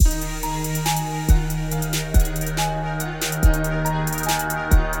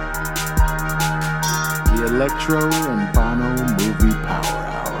Electro and Bono Movie Power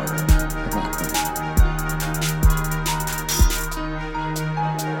Hour.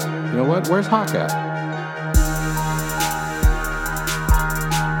 You know what? Where's Hawk at?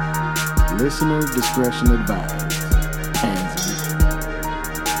 Listener discretion advised. Pansy.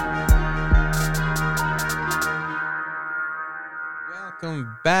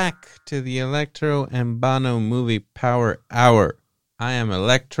 Welcome back to the Electro and Bono Movie Power Hour. I am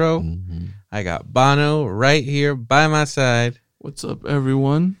Electro. I got Bono right here by my side. What's up,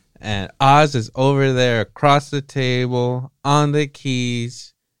 everyone? And Oz is over there across the table on the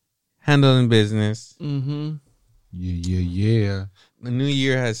keys, handling business. Yeah. The new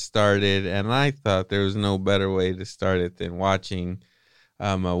year has started, and I thought there was no better way to start it than watching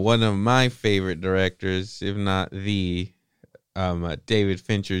one of my favorite directors, if not the David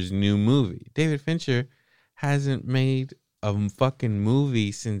Fincher's new movie. David Fincher hasn't made a fucking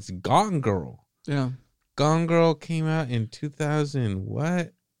movie since Gone Girl. Yeah. Gone Girl came out in 2000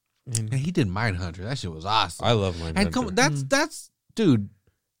 what? And he did Mindhunter. That shit was awesome. I love Mindhunter. And come, that's dude.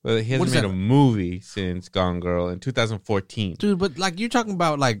 Well, he hasn't made a movie since Gone Girl in 2014. Dude, but like you're talking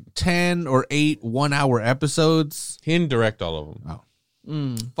about like 10 or 8 1-hour episodes. He didn't direct all of them. Oh.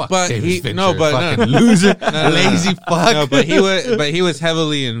 Fuck But David he Fincher, no, but fucking no. loser, No. lazy fuck. No, but he was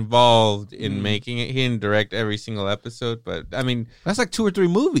heavily involved in making it. He didn't direct every single episode, but I mean, That's like 2 or 3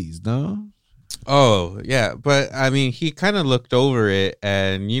 movies, no? oh yeah, but I mean, he kind of looked over it,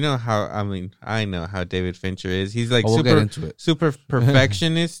 and you know how I know how David Fincher is. He's like We'll get into it. super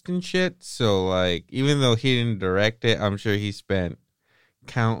perfectionist and shit. So like, even though he didn't direct it, I'm sure he spent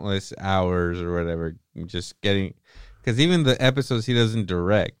countless hours or whatever just getting. Because even the episodes he doesn't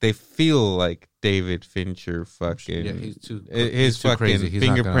direct, they feel like David Fincher fucking. Yeah, he's too fucking crazy. He's not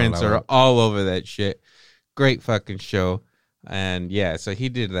gonna fingerprints allow are it. all over that shit. Great fucking show. And yeah, so he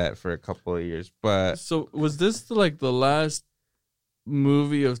did that for a couple of years. But So was this the last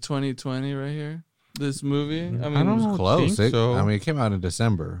movie of 2020 right here? This movie? I don't know. Close. think so. I mean, it came out in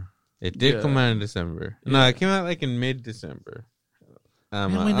December. it did Yeah. come out in December. No, it came out like in mid-December.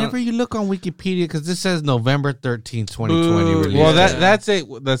 And whenever you look on Wikipedia, because this says November 13th, 2020 Boo. release. well, Yeah. that's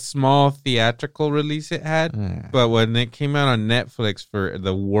the small theatrical release it had. Yeah. But when it came out on Netflix for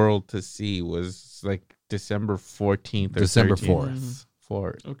the world to see was like December 14th or December 13th.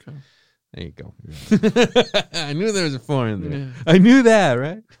 4th. 4th. Okay. There you go. I knew there was a 4 in there. Yeah. I knew that,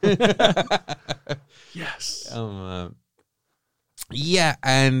 right? Yes. Yeah,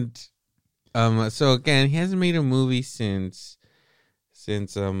 and so again, he hasn't made a movie since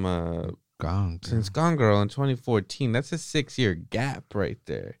Gone. Gone Girl in 2014. That's a 6-year gap right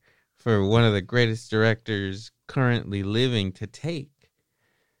there for one of the greatest directors currently living to take.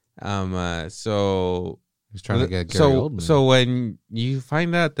 So He's trying to get Gary Oldman. So when you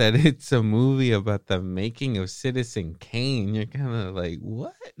find out that it's a movie about the making of Citizen Kane, you're kind of like,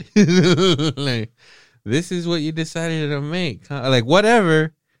 what? Like, this is what you decided to make, huh? Like,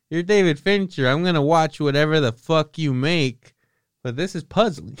 whatever. You're David Fincher. I'm gonna watch whatever the fuck you make, but this is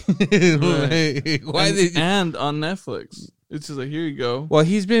puzzling. Like, why did you... And on Netflix. It's just like, here you go. Well,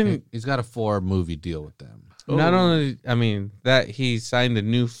 he's been He's got a 4-movie deal with them. not only. I mean, that he signed a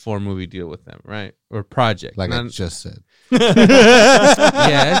new 4-movie deal with them, right? Or project, Like I Not- just said.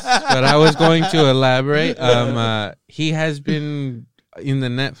 Yes, but I was going to elaborate. He has been in the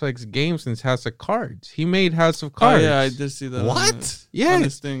Netflix game since House of Cards. He made House of Oh, Cards. yeah, I did see that. What? On this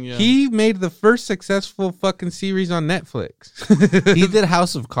Yes. thing, yeah. He made the first successful fucking series on Netflix. He did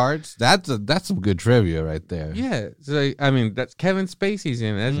House of Cards. That's some good trivia right there. Yeah, so, I mean, that's Kevin Spacey's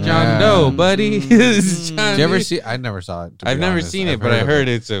in it. That's Yeah. John Doe, buddy. It's John Did you ever Doe. see? I never saw it. to be I've never honest. seen I've it, but I of heard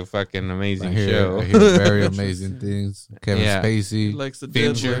it. it's a fucking amazing I hear show. very amazing things. Kevin Yeah. He Spacey. likes the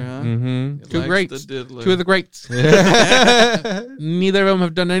Fincher. diddler, huh? Mm-hmm. He Two likes greats. the diddler. Two of the greats. Neither of them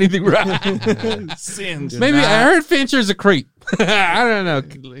have done anything right. Sins. Maybe not- I heard Fincher's a creep. I don't know.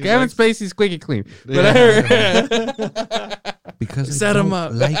 He Kevin likes- Spacey's squeaky clean, but I heard. Because Set I him don't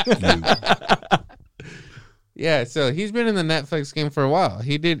up. like you. Yeah, so he's been in the Netflix game for a while.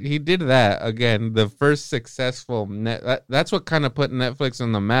 He did that again. The first successful that's what kind of put Netflix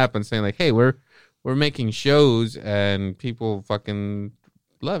on the map and saying like, hey, we're making shows, and people fucking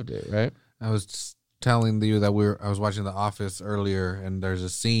loved it, right? I was just telling you that I was watching The Office earlier, and there's a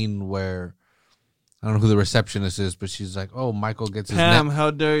scene where I don't know who the receptionist is, but she's like, "Oh, Michael gets his Pam,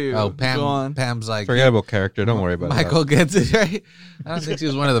 how dare you? Oh, Go on. Pam's like, Forgettable character. Don't worry about Michael gets it right. I don't think she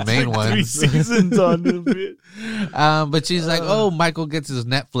was one of the main 3 ones. seasons on this bit. But she's like, "Oh, Michael gets his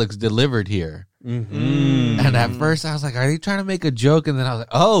Netflix delivered here." Mm-hmm. And at first, I was like, "Are they trying to make a joke?" And then I was like,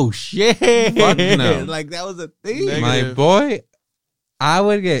 "Oh shit!" Fuck no. Like that was a thing. Negative. My boy, I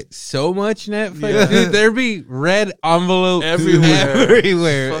would get so much Netflix. Dude, there'd be red envelopes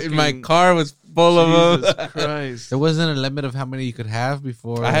everywhere. Fucking My car was full of them. Jesus Christ. There wasn't a limit of how many you could have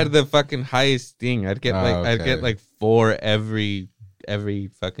before. I had the fucking highest thing. I'd get I'd get okay. like 4 every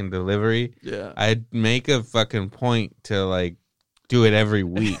fucking delivery. Yeah. I'd make a fucking point to like do it every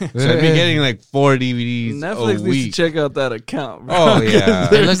week. So I'd be getting like 4 DVDs Netflix a needs week. to check out that account, bro. Oh, yeah.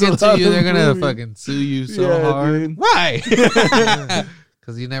 They There's look a into lot you. of They're gonna movies. fucking sue you so Yeah, hard dude. Why?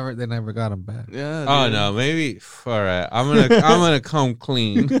 because they never got them back. Yeah. Oh dude. no, maybe all right. I'm gonna come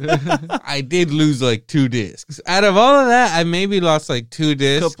clean. I did lose like 2 discs. Out of all of that, I maybe lost like 2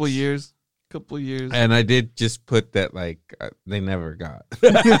 discs. Couple years. And I did just put that like they never got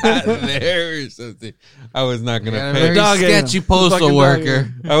there or something. I was not gonna Yeah, pay. very dog ate sketchy him. postal Fucking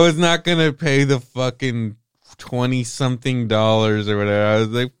worker. I was not gonna pay the fucking $20-something or whatever. I was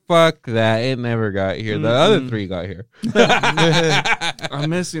like, fuck that. It never got here. The other 3 got here. I'm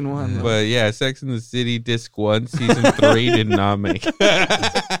missing one. Though. But yeah, Sex and the City disc 1, season 3 did not make.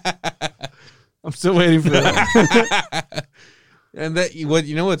 I'm still waiting for that. And that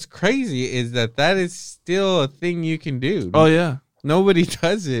what's crazy is that is still a thing you can do. Oh yeah. Nobody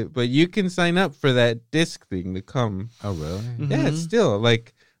does it, but you can sign up for that disc thing to come. Oh really? Yeah, it's still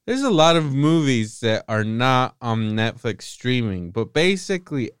like there's a lot of movies that are not on Netflix streaming, but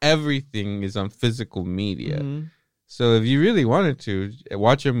basically everything is on physical media. Mhm. So if you really wanted to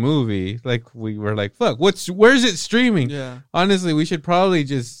watch a movie, like we were like, fuck, where's it streaming? Yeah. Honestly, we should probably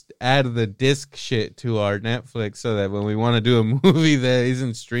just add the disc shit to our Netflix so that when we want to do a movie that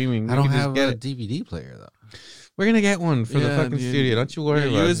isn't streaming, we I don't can just have get a it. DVD player though. We're gonna get one for the Yeah, fucking dude. studio. Don't you worry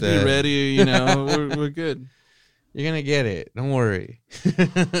Yeah, about USB that. ready, you know, we're good. You're gonna get it. Don't worry.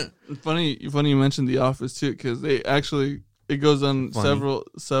 Funny you mentioned The Office too, because they actually it goes on Funny. several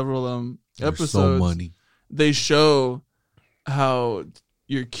There's episodes. so money. They show how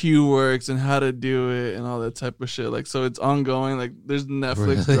your queue works and how to do it and all that type of shit. Like, so it's ongoing. Like, there's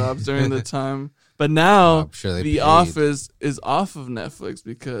Netflix Really? drops during the time, but now I'm sure they The paid. Office is off of Netflix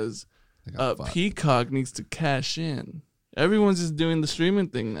because They got fucked. Peacock needs to cash in. Everyone's just doing the streaming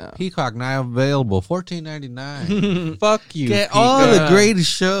thing now. Peacock now available, $14.99. Fuck you. Get Peacock. all the greatest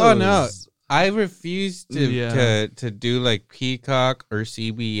shows. Oh no, I refuse to Yeah. to do like Peacock or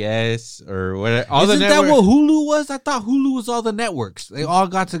CBS or whatever. All Isn't the that network- what Hulu was? I thought Hulu was all the networks. They all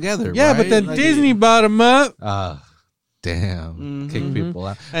got together. Yeah, right? but then Like- Disney bought them up. Damn. Kick Mhm. people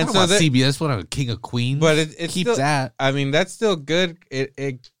out. And And so so that- CBS, whatever, King of Queens. But it's keep still, that. I mean, that's still good.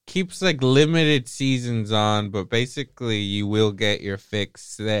 It keeps like limited seasons on, but basically you will get your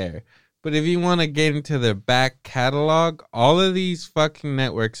fix there. But if you want to get into their back catalog, all of these fucking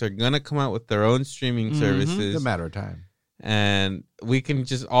networks are gonna come out with their own streaming Mhm. It's services, a matter of time. and we can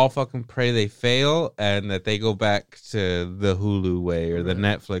just all fucking pray they fail and that they go back to the Hulu way or the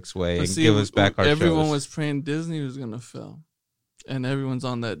Netflix way But and see, give us back our everyone shows. was praying Disney was gonna fail, and everyone's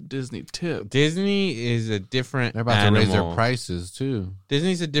on that Disney tip. Disney is a different They're about animal. to raise their prices too.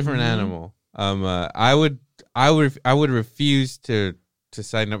 Disney's a different Mhm. animal. I would refuse to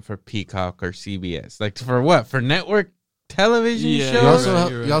sign up for Peacock or CBS. Like for what? For network television Yeah, You shows? also, right,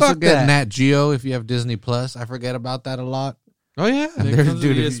 you're right. you also Fuck get that. Nat Geo if you have Disney Plus. I forget about that a lot. Oh yeah. Yeah, it There's, comes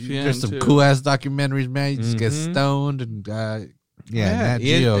with there's ESPN some too. cool ass documentaries, man. You just get Mhm. stoned and Nat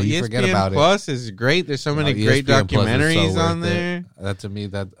Geo. You forget ESPN about it. Plus is great. There's so many No, great ESPN Plus is so documentaries worth on it. there. That to me,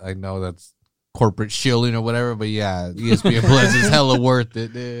 that I know that's corporate shilling or whatever, but yeah, ESPN Plus is hella worth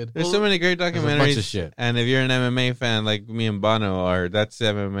it, dude. There's so many great There's a documentaries. bunch of shit. And if you're an MMA fan like me and Bono are, that's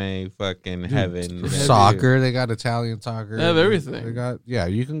MMA fucking heaven. Soccer, they got Italian soccer. They have everything. They got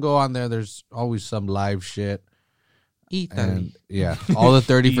you can go on there. There's always some live shit. And yeah, all the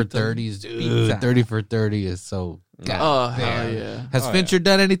 30 for 30s, dude. Pizza. 30 for 30 is so. God Oh hell damn. yeah! Has Oh, Fincher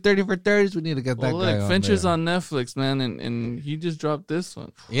done any 30 for 30s? We need to get that Well, guy look, on Fincher's there. on Netflix, man, and he just dropped this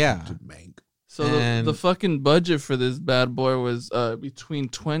one. Yeah. Mank. So And- the fucking budget for this bad boy was between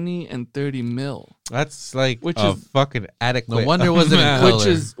 20 and 30 mil, That's like Which a is- fucking adequate. No wonder it wasn't in amount.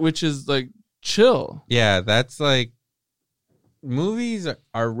 color. which is like chill. Yeah, that's like movies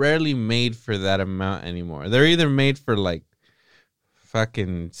are rarely made for that amount anymore. They're either made for like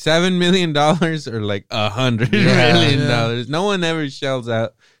fucking $7 million or like $100 Yeah. million. No one ever shells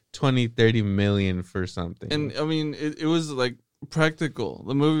out 20-30 million for something. And I mean, it was like practical.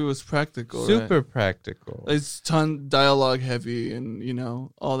 The movie was practical, super right? practical. It's ton dialogue heavy and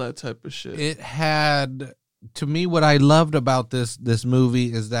all that type of shit. It had, to me, what I loved about this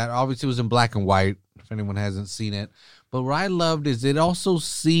movie is that obviously it was in black and white, if anyone hasn't seen it. But what I loved is it also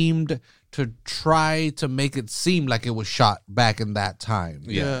seemed to try to make it seem like it was shot back in that time.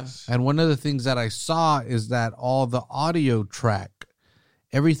 Yes. And one of the things that I saw is that all the audio track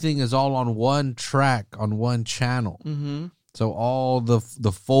everything is all on one track, on one channel. Mm-hmm. So all the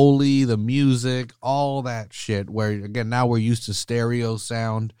Foley, the music, all that shit, where again, now we're used to stereo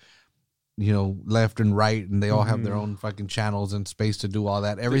sound, left and right, and they all have their own fucking channels and space to do all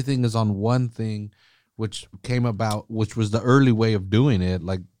that. Everything is on one thing, which was the early way of doing it,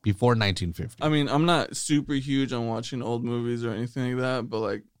 like before 1950. I mean, I'm not super huge on watching old movies or anything like that, but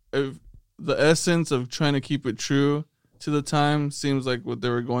like if the essence of trying to keep it true to the time seems like what they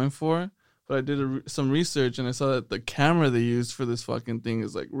were going for. But I did some research and I saw that the camera they used for this fucking thing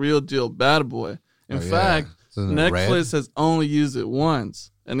is like real deal bad boy. In fact, Netflix has only used it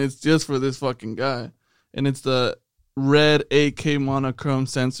once, and it's just for this fucking guy. And it's the red 8K monochrome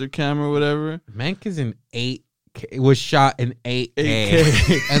sensor camera or whatever. Mank is an 8K. It was shot in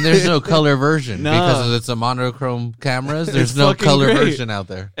 8K. And there's no color version No. because it's a monochrome cameras. There's It's no fucking color great. version out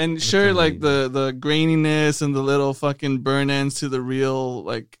there. And sure, like the graininess and the little fucking burn ends to the real,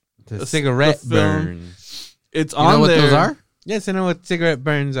 like, The cigarette the film. burns. it's You on know what there. those are? Yes, I know what cigarette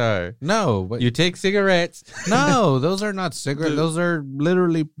burns are. No, but You take cigarettes. no, those are not cigarettes. Those are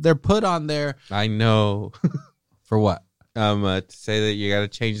literally, they're put on there I know. for what? To say that you got to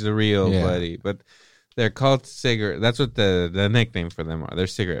change the reel, Yeah. buddy. But they're called cigarette. That's what the nickname for them are. They're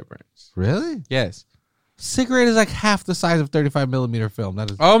cigarette burns. Really? Yes. Cigarette is like half the size of 35 millimeter film.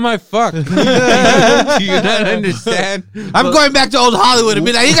 That is. Oh my fuck! Do you not understand? I'm going back to old Hollywood and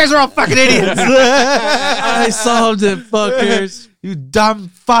be like, you guys are all fucking idiots. I solved it, fuckers. You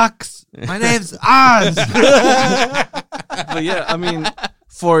dumb fucks. My name's Oz. But yeah, I mean,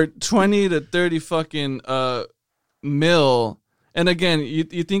 for 20 to 30 fucking mil, and again, you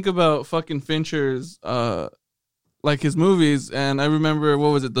think about fucking Fincher's like his movies, and I remember, what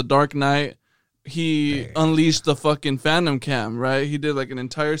was it, The Dark Knight? He unleashed the fucking Phantom Cam, right? He did like an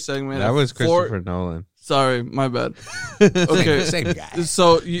entire segment. That of was Christopher Nolan. Sorry, my bad. Okay, Same guy.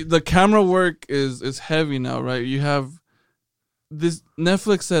 so the camera work is heavy now, right? You have this.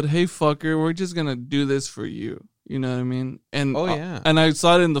 Netflix said, "Hey, fucker, we're just gonna do this for you." You know what I mean? And Oh, yeah. and I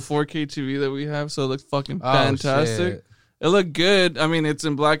saw it in the 4K TV that we have, so it looks fucking fantastic. shit. It looked good. I mean, it's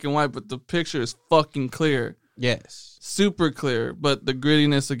in black and white, but the picture is fucking clear, Yes. super clear. But the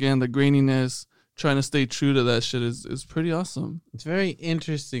grittiness, again, the graininess, trying to stay true to that shit is pretty awesome. It's very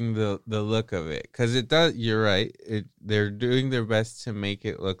interesting the look of it, because it does. You're right. They're doing their best to make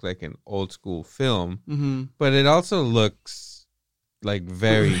it look like an old school film, Mm-hmm. but it also looks like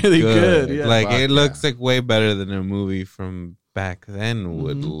very Really good. good, yeah. Like Fuck it yeah. looks like way better than a movie from back then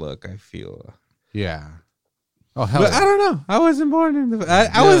would Mhm. look. I feel. Yeah. Oh, hell But yeah. I don't know. I wasn't born in the. I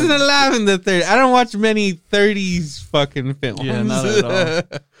Yeah. wasn't alive in the 30s. I don't watch many 30s fucking films. Yeah, not at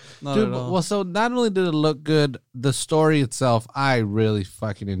all. Not Dude, at all. well, so not only did it look good, the story itself, I really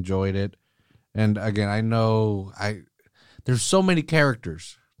fucking enjoyed it. And again, I know there's so many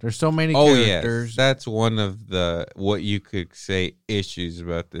characters. There's so many Oh characters. yes, that's one of the what you could say issues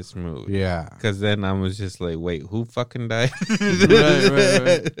about this movie. Yeah. Because then I was just like, wait, who fucking died?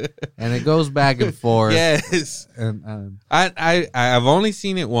 Right. And it goes back and forth. Yes. And I've only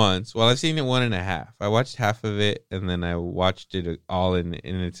seen it once. Well, I've seen it 1.5. I watched half of it and then I watched it all in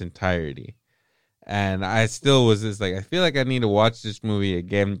its entirety. And I still was just like, I feel like I need to watch this movie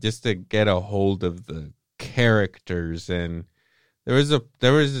again just to get a hold of the characters. And there was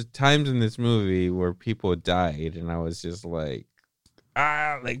times in this movie where people died, and I was just like,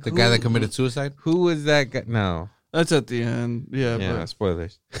 like the guy that committed suicide? Who was that guy? No, That's at the end. Yeah, yeah,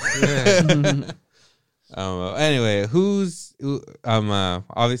 spoilers. Yeah. Anyway,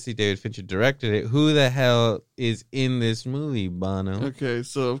 obviously David Fincher directed it. Who the hell is in this movie, Bono? Okay,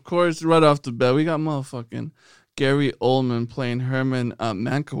 so of course, right off the bat, we got motherfucking Gary Oldman playing Herman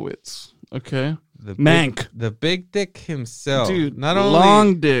Mankiewicz. Okay, Mank. the big dick himself, Dude, Not only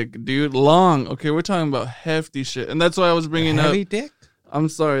long dick, dude, long. Okay, we're talking about hefty shit, and that's why I was bringing heavy up. dick. I'm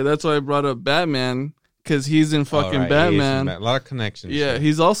sorry, that's why I brought up Batman, because he's in fucking All right, he is in Batman. A lot of connections. Yeah, there.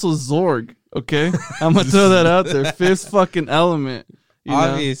 he's also Zorg. Okay, I'm gonna throw that out there. Fifth fucking element. You know?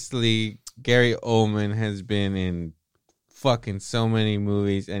 Obviously, Gary Oldman has been in fucking so many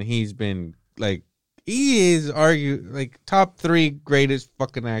movies, and he's been like, he is like top 3 greatest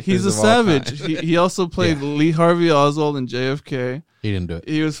fucking actors. He's a of all savage. time. He also played Lee Harvey Oswald in JFK. He didn't do it.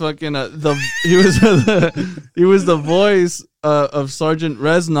 He was fucking he was the voice of Sergeant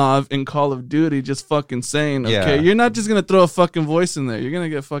Reznov in Call of Duty, just fucking saying, okay, Yeah. you're not just gonna throw a fucking voice in there. You're gonna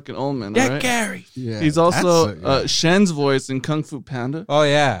get fucking Ullman. Yeah, all right? Gary. Yeah. He's also Shen's voice in Kung Fu Panda. Oh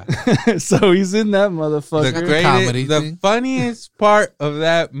yeah, So he's in that the motherfucker. comedy the thing. funniest part of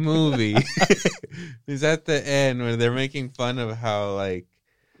that movie is at the end where they're making fun of how like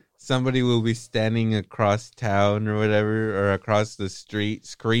somebody will be standing across town or whatever, or across the street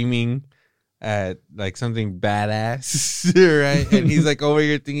screaming at like something badass, right? And he's like over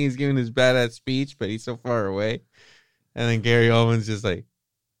here thinking he's giving his badass speech, but he's so far away. And then Gary Oldman's just like,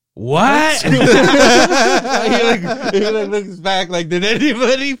 what? he like looks back like, did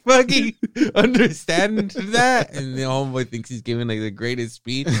anybody fucking understand that? And the homeboy thinks he's giving like the greatest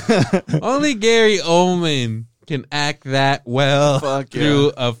speech. Only Gary Oldman can act that well. Fuck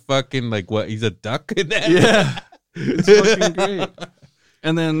through a fucking like what? He's a duck in that. Yeah, it's fucking great.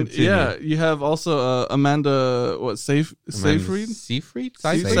 And then Continue. yeah, you have also Amanda Seyfried,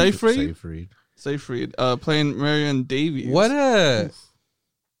 playing Marion Davies. What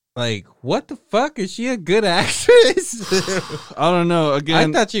the fuck? Is she a good actress? I don't know.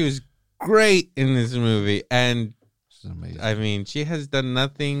 Again, I thought she was great in this movie, and She's amazing. I mean, she has done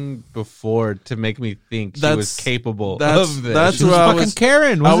nothing before to make me think she was capable of this. That's She was where I fucking was.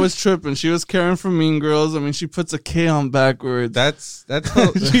 Karen. I was tripping. She was Karen from Mean Girls. I mean, she puts a K on backwards. That's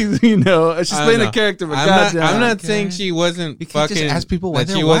she's playing a character, but goddamn. I'm not saying she wasn't You can't fucking. just ask people why that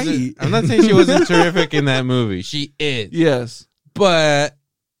they're she wasn't. white. I'm not saying she wasn't terrific in that movie. She is. Yes. But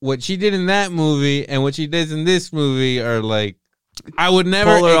what she did in that movie and what she does in this movie are like, I would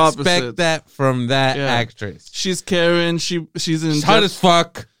never Polar expect opposites. that from that Yeah. actress. She's Karen. She's in She's hot as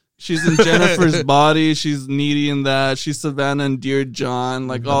fuck. She's in Jennifer's Body. She's needy in that. She's Savannah and Dear John.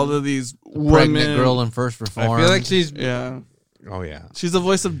 Like all of these Pregnant women. girl in First I Reformed. feel like she's. Yeah. Oh yeah. She's the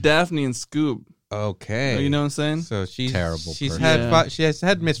voice of Daphne and Scoob. Okay. You know what I'm saying? So she's Terrible She's person. had Yeah. she has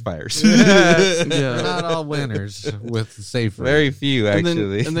had misfires. Yeah. not all winners with safer. Very few And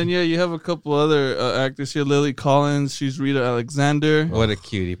actually. then yeah, you have a couple other actors here. Lily Collins. She's Rita Alexander. What a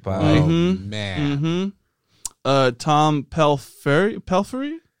cutie pie. Oh Mhm. man. Tom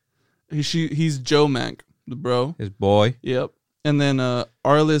Pelphrey. He's Joe Mank, the bro. His boy. Yep. And then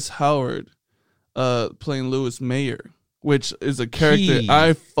Arliss Howard, playing Louis Mayer, which is a character He-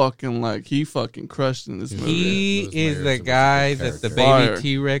 I fucking like. He fucking crushed in this movie. He Louis is Mayer's the a guy character. that the Fire. baby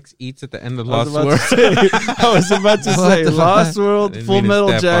T-Rex eats at the end of I was Lost about World. to say, I was about to What say the fuck? Lost World, Didn't Full mean to Metal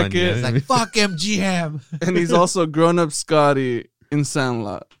step on you. Jacket, It's like fuck MGM. and he's also grown up Scotty in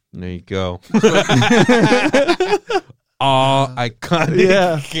Sandlot. There you go. All iconic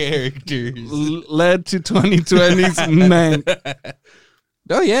Yeah. characters. Led to 2020's Mank.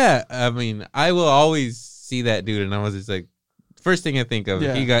 Oh yeah, I mean, I will always see that dude, and I was just like, first thing I think of,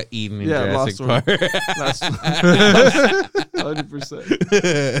 Yeah. he got eaten in Yeah, Jurassic Lost Park. Last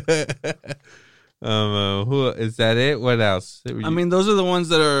 100%. Who is that? It? What else? I mean, those are the ones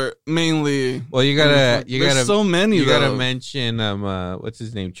that are mainly. well, you There's gotta, so many. you though. gotta mention, what's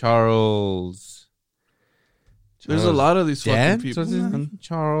his name? Charles. There's a lot of these fucking Dance? people. What's his man. name?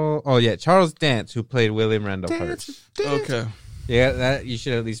 Charles. Oh yeah, Charles Dance, who played William Randolph Hearst. Okay. Yeah, that you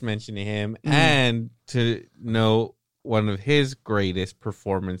should at least mention him. Mm. And to know one of his greatest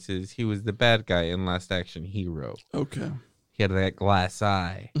performances, he was the bad guy in Last Action Hero. Okay. He had that glass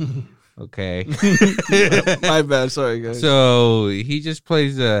eye. Okay. My bad. Sorry, guys. So he just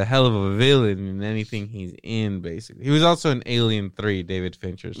plays a hell of a villain in anything he's in, basically. He was also in Alien 3, David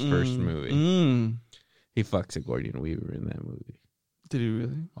Fincher's first movie. Mm. He fucks Sigourney Weaver in that movie. Did he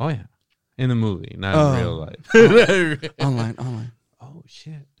really? Oh, yeah. In the movie, not Oh. in real life. Online. Oh,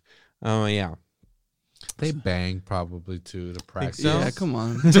 shit. Oh, yeah. They bang probably too to practice. so? Yeah, come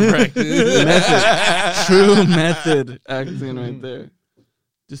on. Method. True method acting right there.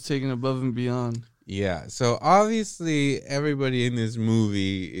 Just taking above and beyond. Yeah, so obviously everybody in this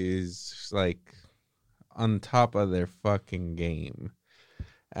movie is like on top of their fucking game.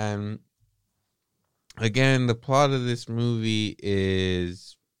 And again, the plot of this movie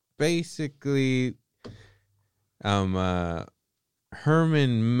is basically Herman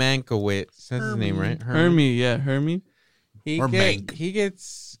Mankiewicz, that's his name, right? Hermie. Or Mank. He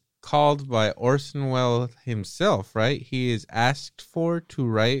gets called by Orson Welles himself, right? He is asked for to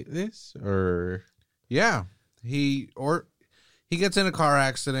write this, or Yeah, he gets in a car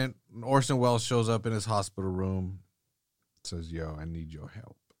accident. Orson Welles shows up in his hospital room, says, "Yo, I need your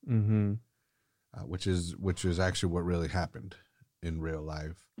help," which is actually what really happened in real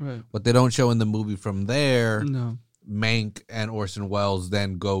life. Right. What they don't show in the movie from there, No. Mank and Orson Welles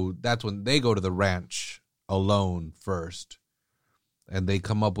then go. That's when they go to the ranch alone first, and they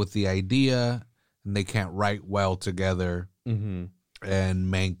come up with the idea, and they can't write well together. And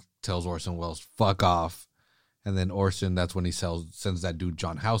Mank tells Orson Welles, "Fuck off," and then Orson, that's when he sends that dude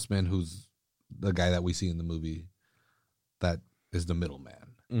John Houseman, who's the guy that we see in the movie, that is the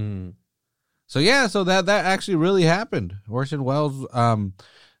middleman. So yeah, so that actually really happened. Orson Welles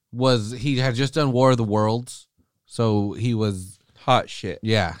he had just done War of the Worlds, so he was hot shit.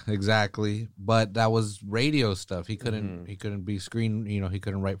 Yeah, exactly. But that was radio stuff. He couldn't be screen. He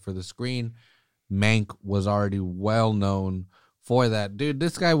couldn't write for the screen. Mank was already well known for that. Dude,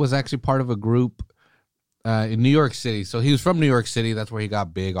 this guy was actually part of a group in New York City. So he was from New York City. That's where he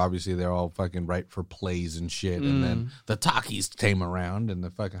got big. Obviously, they're all fucking write for plays and shit. And then the talkies came around and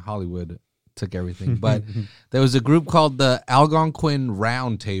the fucking Hollywood took everything. But there was a group called the Algonquin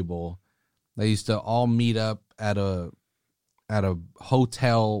Round Table. They used to all meet up at a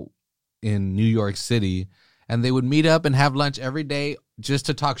hotel in New York City, and they would meet up and have lunch every day just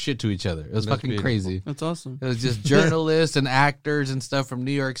to talk shit to each other. It was That's fucking beautiful. crazy. That's awesome. It was just journalists and actors and stuff from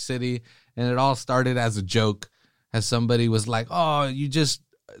New York City, and it all started as a joke, as somebody was like, "Oh,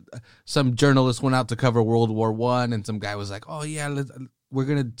 some journalist went out to cover World War I, and some guy was like, "Oh yeah, we're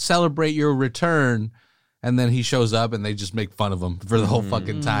gonna celebrate your return." And then he shows up, and they just make fun of him for the whole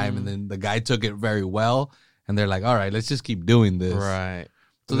fucking time. And then the guy took it very well, and they're like, "All right, let's just keep doing this." Right.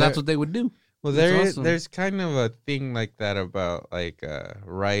 So that's what they would do. Well, That's awesome. there's kind of a thing like that about like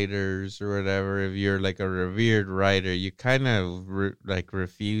writers or whatever. If you're like a revered writer, you kind of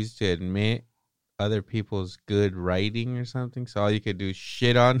refuse to admit other people's good writing or something. So all you could do is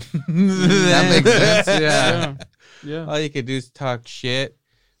shit on. That makes sense. Yeah. Yeah. All you could do is talk shit.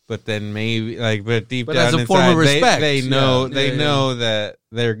 But then maybe but deep But down as a inside, form of respect. they know Yeah. know that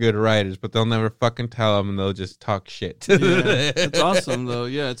they're good writers, but they'll never fucking tell them, and they'll just talk shit. Yeah. It's awesome though.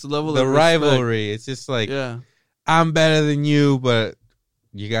 Yeah, it's a level The of respect. rivalry. It's just like I'm better than you, but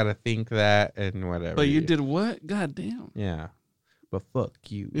you gotta think that and whatever. But you did what? God damn. Yeah. But fuck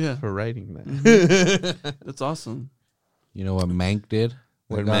you Yeah. for writing that. That's awesome. You know what Mank did?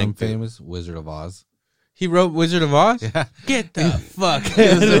 What got him Mank did? famous? Wizard of Oz. He wrote Wizard of Oz? Yeah. Get the fuck He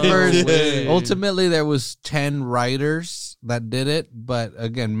was the No first. way. Ultimately, there was 10 writers that did it, but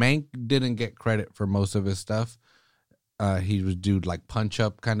again, Mank didn't get credit for most of his stuff. He would do like punch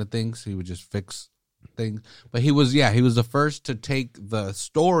up kind of things. He would just fix things. But he was the first to take the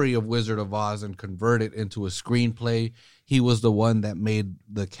story of Wizard of Oz and convert it into a screenplay. He was the one that made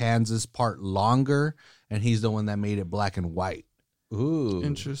the Kansas part longer, and he's the one that made it black and white. Ooh.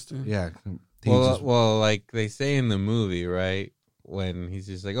 Interesting. Yeah. He Well, just- well, like they say in the movie, right? When he's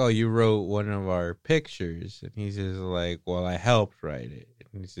just like, "Oh, you wrote one of our pictures," and he's just like, "Well, I helped write it."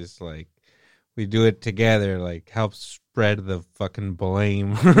 And he's just like, "We do it together, like help spread the fucking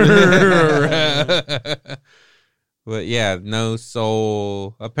blame." But yeah, no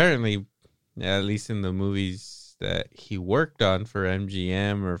soul. Apparently, at least in the movies that he worked on for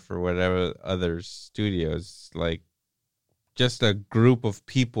MGM or for whatever other studios, like just a group of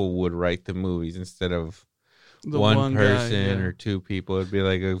people would write the movies instead of The one guy, person yeah. or two people. It'd be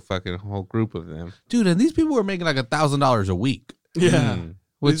like a fucking whole group of them. dude, and these people were making like $1,000 a week, Yeah.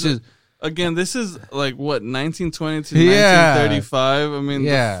 which These is Again, this is like what 1920 to Yeah. 1935. I mean,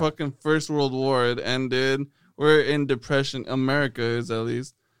 Yeah. the fucking First World War had ended. We're in depression. America is at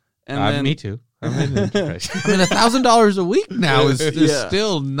least. And then Me too. I'm in the depression. I mean, $1,000 a week now is Yeah.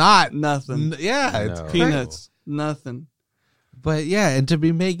 still not nothing. Yeah, it's No. crazy. Peanuts. Nothing. But yeah, and to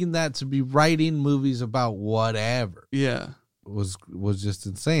be making that, to be writing movies about whatever Yeah. was just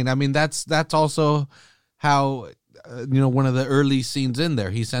insane. I mean, that's also how one of the early scenes in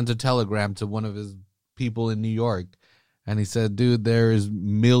there. He sends a telegram to one of his people in New York, and he said, "Dude, there is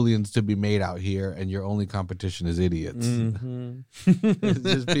millions to be made out here, and your only competition is idiots." Mhm. It's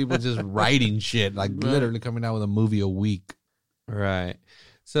just people just writing shit, like Right. literally coming out with a movie a week. Right.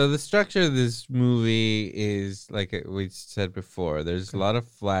 So the structure of this movie is like we said before. There's a lot of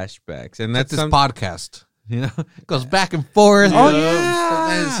flashbacks, and That's that's this podcast. It goes back and forth. Oh, yeah.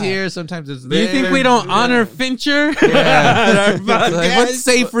 Sometimes it's here, sometimes it's Do there. you think we don't honor Fincher? Yeah. Our podcast? Like, what's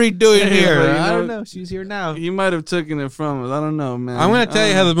Safri doing Yeah, here? but you I don't know- know. She's here now. He might have taken it from us. I don't know, man. I'm gonna tell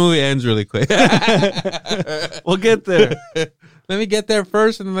you how the movie ends really quick. We'll get there. Let me get there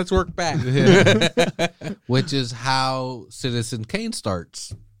first, and then let's work back. Which is how Citizen Kane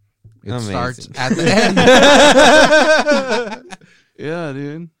starts. It Amazing. starts at the end. Yeah,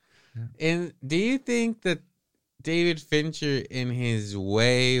 dude. And do you think that David Fincher, in his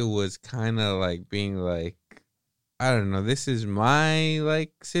way, was kind of like being like, I don't know, this is my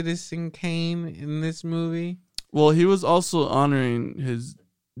like Citizen Kane in this movie? Well, he was also honoring his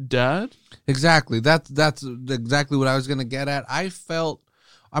dad. Exactly. That's exactly what I was going to get at. I felt,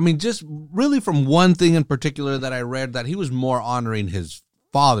 just really from one thing in particular that I read, that he was more honoring his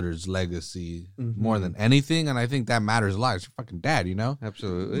father's legacy more than anything, and I think that matters a lot. It's your fucking dad, you know?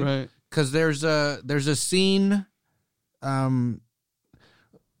 Absolutely. Right. Because there's a scene.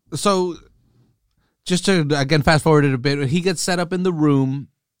 So just to again fast forward it a bit, he gets set up in the room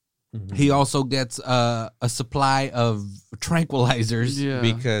He also gets a supply of tranquilizers. Yeah.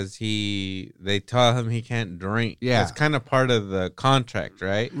 because they tell him he can't drink. Yeah. It's kind of part of the contract,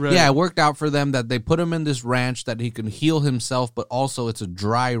 right? Right. Yeah, it worked out for them that they put him in this ranch that he can heal himself, but also it's a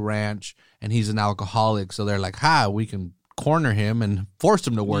dry ranch and he's an alcoholic. So they're like, we can corner him and force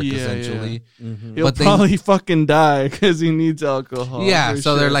him to work, Yeah, essentially. He'll But they- probably fucking die because he needs alcohol. Yeah, for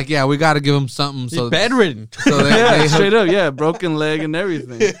so they're sure. like, we got to give him something. He's So bedridden. So yeah, they straight up, yeah, broken leg and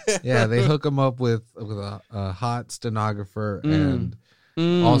everything. they hook him up with a hot stenographer and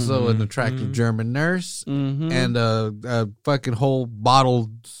also an attractive German nurse and a fucking whole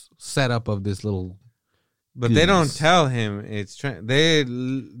bottled setup of this little. But they don't goodness. tell him it's they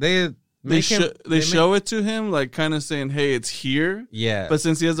make him, They show it to him, like kind of saying, "Hey, it's here." yeah. But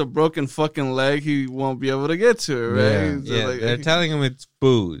since he has a broken fucking leg, he won't be able to get to it, right? So, yeah, like, they're telling him it's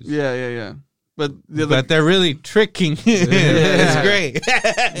booze. yeah. But they're But like, they're really tricking him. It's great.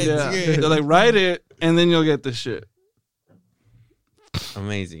 It's yeah, great. they're like, write it, and then you'll get the shit.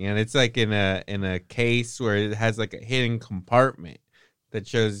 Amazing. And it's like in a case where it has like a hidden compartment that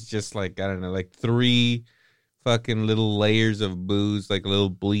shows just like, I don't know, like 3 fucking little layers of booze, like little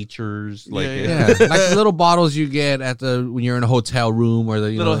bleachers. Like Yeah, like the little bottles you get at when you're in a hotel room, or the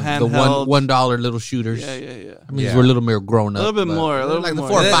Little the handheld. $1 little shooters. Yeah. I mean, Yeah. we're a little more grown up. A little bit but more, a they're little like more.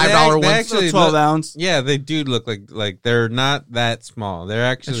 the $4 or They- $5 they ones. actually 12 look- ounce. Yeah, they do look like they're not that small. They're They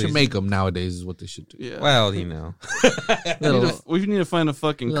actually should make them nowadays. Is what they should do. Yeah. well, you know. We need to find a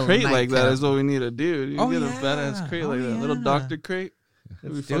fucking little crate like that. nightcap. Is what we need to do. You Oh, get yeah. a badass crate like that, little yeah. doctor crate.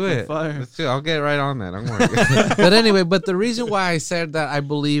 It'd be Let's do fucking it. fire. Let's do it. I'll get right on that. Don't worry. But anyway, the reason why I said that, I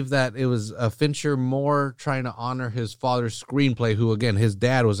believe that it was Fincher more trying to honor his father's screenplay, who, again, his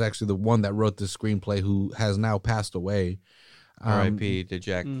dad was actually the one that wrote this screenplay, who has now passed away. R.I.P. to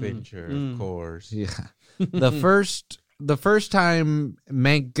Jack Fincher, of course. Yeah. the first time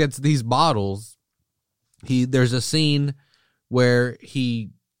Mank gets these bottles, there's a scene where he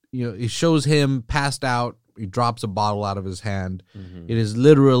shows him passed out. He drops a bottle out of his hand. It is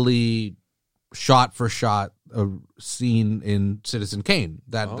literally shot for shot a scene in Citizen Kane.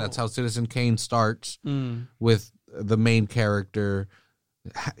 That's how Citizen Kane starts, with the main character.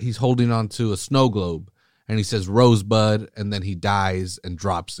 He's holding onto a snow globe, and he says Rosebud, and then he dies and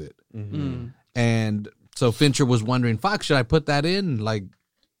drops it. And so Fincher was wondering, fuck, should I put that in? Like,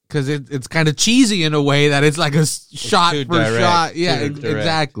 because it's kind of cheesy in a way that it's like a shot too for direct, shot. Yeah, too direct.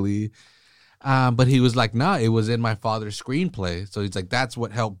 exactly. But he was like, no, it was in my father's screenplay. So he's like, that's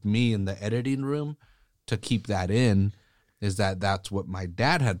what helped me in the editing room to keep that in, is that's what my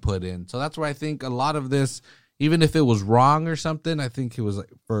dad had put in. So that's where I think a lot of this, even if it was wrong or something, I think it was like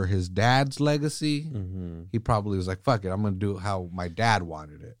for his dad's legacy. He probably was like, fuck it, I'm going to do it how my dad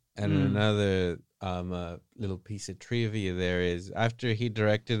wanted it. And another little piece of trivia there is, after he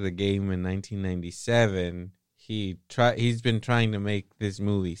directed the game in 1997, he's been trying to make this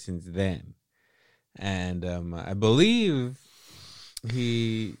movie since then. And I believe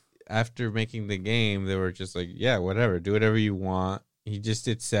after making the game, they were just like, yeah, whatever, do whatever you want. He just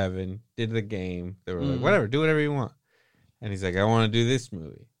did 7, did the game. They were like, whatever, do whatever you want. And he's like, I want to do this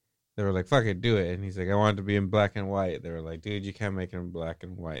movie. They were like, fuck it, do it. And he's like, I want it to be in black and white. They were like, dude, you can't make it in black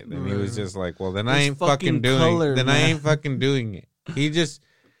and white. And he was just like, well, then I It's ain't fucking doing color, it. Then I man. ain't fucking doing it. He just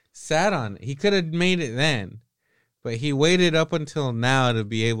sat on it. He could have made it then. But he waited up until now to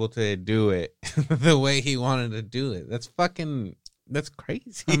be able to do it the way he wanted to do it. That's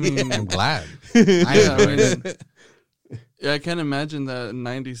crazy. I mean, I'm glad. I can't imagine that in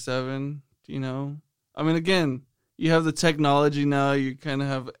 97, I mean, again, you have the technology now. You kind of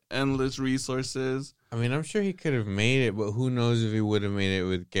have endless resources. I mean, I'm sure he could have made it, but who knows if he would have made it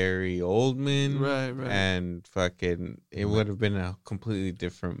with Gary Oldman. Right. And fucking, it would have been a completely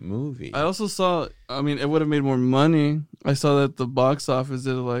different movie. I also saw, it would have made more money. I saw that the box office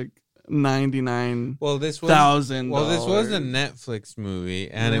did like $99,000. Well, this was a Netflix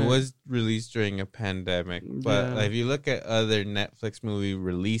movie, and it was released during a pandemic. But if you look at other Netflix movie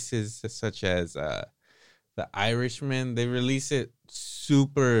releases, such as The Irishman, they release it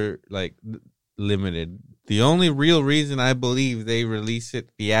super limited. The only real reason I believe they release it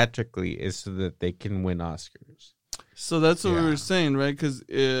theatrically is so that they can win Oscars. So that's what we were saying, right? Because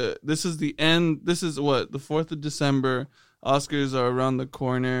this is the end. This is what, the 4th of December. Oscars are around the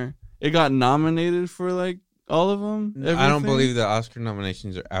corner. It got nominated for all of them. Everything? I don't believe the Oscar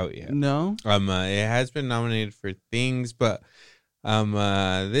nominations are out yet. No. It has been nominated for things, but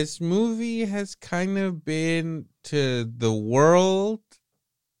this movie has kind of been to the world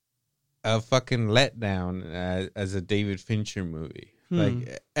a fucking letdown as a David Fincher movie.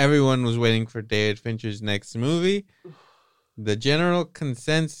 Like, everyone was waiting for David Fincher's next movie, the general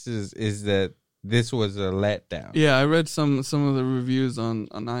consensus is that this was a letdown. Yeah, I read some of the reviews on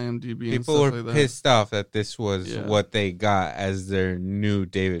IMDb. People and stuff were like that. pissed off that this was Yeah. what they got as their new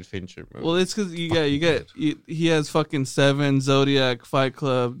David Fincher movie. Well, it's because he has fucking Seven, Zodiac, Fight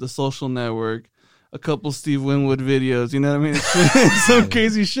Club, The Social Network, a couple Steve Winwood videos. You know what I mean? It's some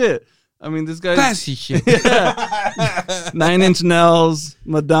crazy shit. I mean, this guy's classy shit. 9 Inch Nails,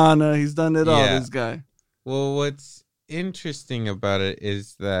 Madonna. He's done it all. Yeah. This guy. Well, what's interesting about it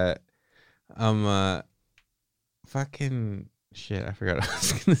is that fucking shit, I forgot what I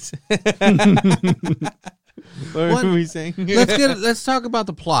was gonna say. What were we saying? Let's talk about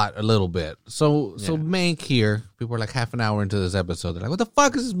the plot a little bit. So Yeah. Mank here, people are like half an hour into this episode. They're like, what the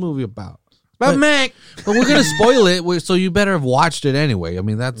fuck is this movie about? But Mank. But we're gonna spoil it, so you better have watched it anyway. I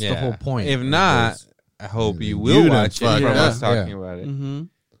mean, that's the Yeah. whole point. If not, I hope you You will done watch it fucked from up. us talking Yeah. about it. Mm-hmm.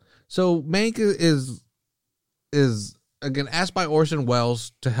 So Mank is again asked by Orson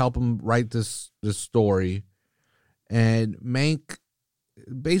Welles to help him write this story, and Mank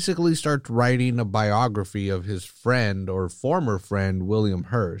basically starts writing a biography of his friend or former friend William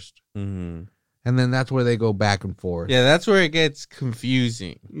Hearst, Mm-hmm. and then that's where they go back and forth. Yeah, that's where it gets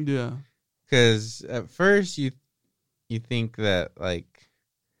confusing. Yeah. Because at first you think that like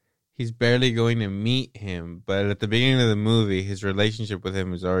he's barely going to meet him, but at the beginning of the movie, his relationship with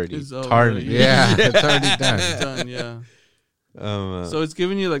him is already It's over, tarnished. Yeah, it's already It's done. done, yeah. So So it's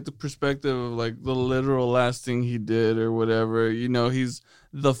giving you like the perspective of like the literal last thing he did or whatever. You know, he's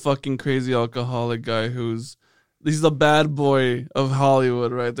the fucking crazy alcoholic guy he's the bad boy of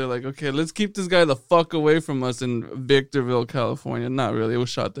Hollywood, right? They're like, okay, let's keep this guy the fuck away from us in Victorville, California. Not really, it was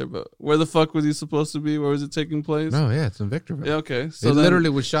shot there, but where the fuck was he supposed to be? Where was it taking place? No, yeah, it's in Victorville. Yeah, okay. It So then, literally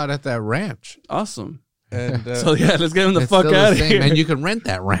was shot at that ranch. awesome. and So yeah, let's get him the It's fuck still out of same, here. and you can rent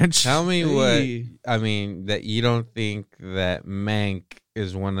that ranch. tell me Hey. what I mean that you don't think that Mank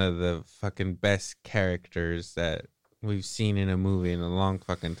is one of the fucking best characters that we've seen in a movie in a long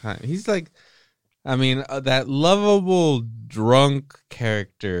fucking time. He's like, I mean, that lovable drunk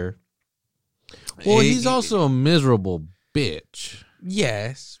character. Well, Eh, he's also a miserable bitch,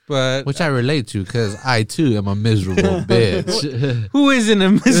 yes, but which I relate to because I too am a miserable bitch. who isn't a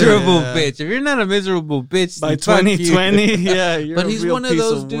miserable Yeah. bitch? If you're not a miserable bitch, By then fuck you. 2020, yeah, you're But a he's real one of piece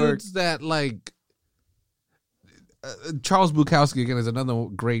those of work. dudes that like Charles Bukowski again is another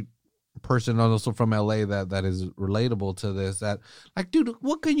great person also from LA that is relatable to this. That like, dude,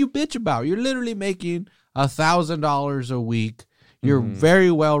 what can you bitch about? You're literally making $1,000 a week. You're Mhm.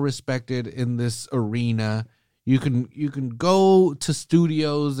 very well respected in this arena. You can go to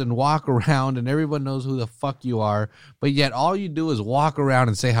studios and walk around and everyone knows who the fuck you are, but yet all you do is walk around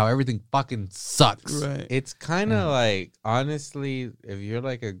and say how everything fucking sucks. Right. It's kind of like, honestly, if you're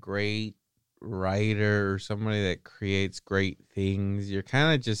like a great writer or somebody that creates great things, you're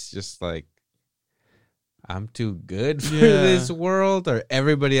kind of just like, I'm too good for Yeah. this world, or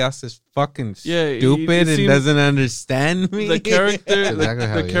everybody else is fucking Yeah, stupid and seems- doesn't understand me. The character, Exactly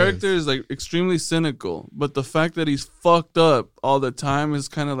how the he character is like extremely cynical, but the fact that he's fucked up all the time is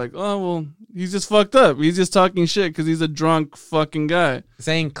kind of like, oh well, he's just fucked up. He's just talking shit because he's a drunk fucking guy.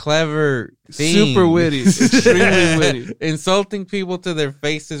 saying clever things. Super witty, extremely witty. Insulting people to their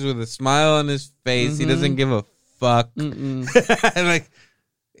faces with a smile on his face. He Mhm. doesn't give a fuck. Mm-mm. Like,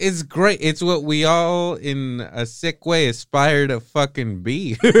 it's great. It's what we all, in a sick way, aspire to fucking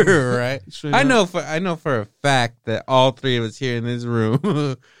be, right? Straight I up. know for a fact that all three of us here in this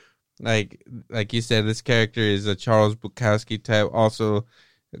room, like you said, this character is a Charles Bukowski type. Also,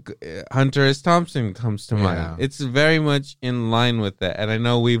 Hunter S. Thompson comes to Yeah. mind. It's very much in line with that, and I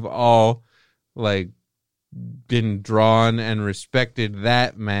know we've all like been drawn and respected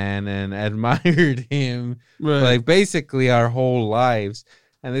that man and admired him Right. like basically our whole lives.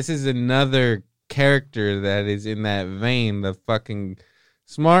 And this is another character that is in that vein. The fucking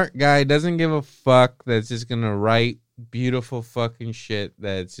smart guy doesn't give a fuck, that's just gonna write beautiful fucking shit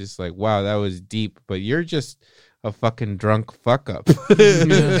that's just like, wow, that was deep, but you're just a fucking drunk fuck up.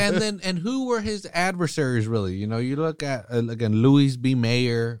 And who were his adversaries really? You know, you look at again Louis B.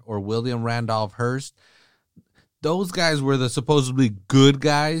 Mayer or William Randolph Hearst. Those guys were the supposedly good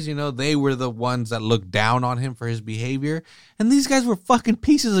guys, you know. They were the ones that looked down on him for his behavior, and these guys were fucking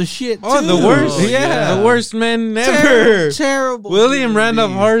pieces of shit. Oh, too. the worst, Oh, yeah, yeah. the worst men ever. Terrible. William human Randolph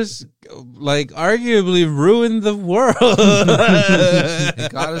beings. Hearst, like, arguably ruined the world. He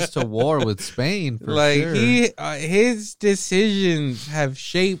got us to war with Spain. For Like sure. his decisions have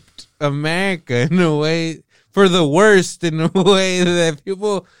shaped America in a way for the worst, in a way that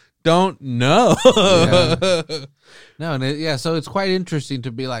people don't know. No, and so it's quite interesting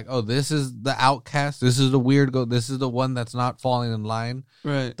to be like, oh, this is the outcast. This is the weirdo. This is the one that's not falling in line.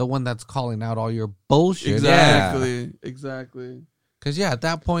 Right. The one that's calling out all your bullshit. Exactly. Exactly. Because, at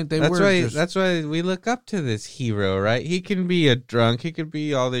that point, That's why we look up to this hero, right? He can be a drunk. He could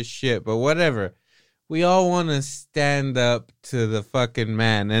be all this shit, but whatever. We all want to stand up to the fucking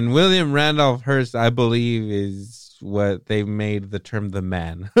man. And William Randolph Hearst, I believe, is what they made the term the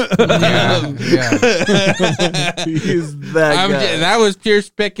man. Yeah. He's that guy. That was pure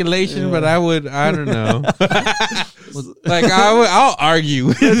speculation, but I don't know. I'll argue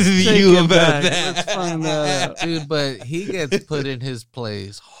with you about that. Let's find that out. Dude, but he gets put in his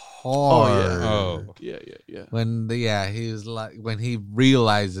place Oh, hard. yeah. Yeah. When he was like, when he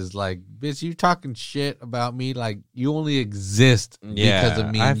realizes, like, bitch, you talking shit about me, like, you only exist because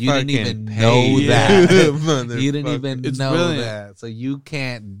of me. I You didn't even fucking know paid that. you, You didn't even It's know brilliant. that. So you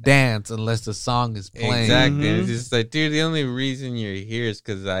can't dance unless the song is playing. Exactly. It's just like, dude, the only reason you're here is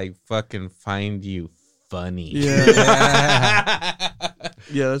because I fucking find you funny. Yeah.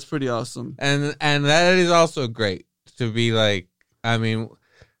 Yeah, that's pretty awesome. And that is also great to be like, I mean,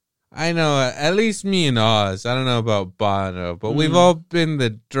 I know at least me and Oz, I don't know about Bono, but we've all been the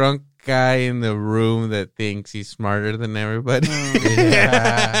drunk guy in the room that thinks he's smarter than everybody.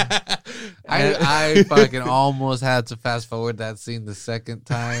 Yeah. I fucking almost had to fast forward that scene the second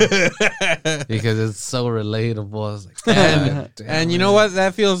time because it's so relatable. I was like, God damn And you it. know what?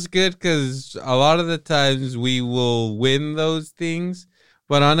 That feels good because a lot of the times we will win those things,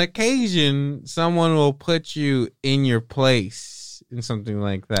 but on occasion, someone will put you in your place in something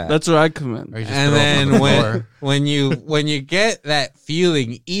like that. That's where I come in. Or you just And throw it on the then floor. when you get that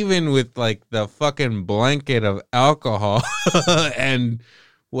feeling, even with like the fucking blanket of alcohol and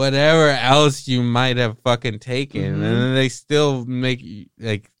whatever else you might have fucking taken, and then they still make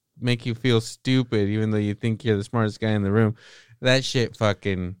you feel stupid, even though you think you're the smartest guy in the room. That shit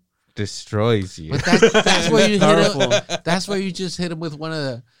fucking destroys you. But that's where you hit Powerful. him. That's where you just hit him with one of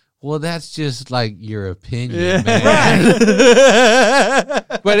the. Well, that's just like your opinion, Yeah. man.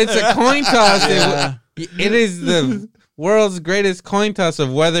 But it's a coin toss. Yeah. It is the world's greatest coin toss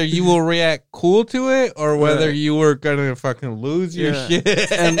of whether you will react cool to it or whether Right. you were gonna fucking lose your Yeah.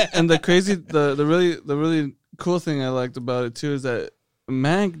 shit. and the crazy the really cool thing I liked about it too is that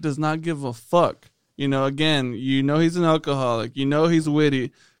Mank does not give a fuck. You know, again, he's an alcoholic, he's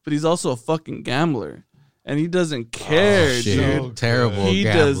witty, but he's also a fucking gambler. And he doesn't care, Oh, shit. dude. Terrible. He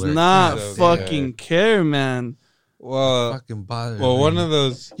gambler. does not So fucking care, man. well, fucking bother. well, me. one of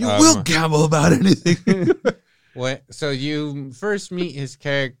those. You will gamble about anything. So you first meet his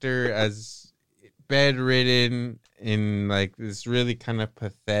character as bedridden in like this really kind of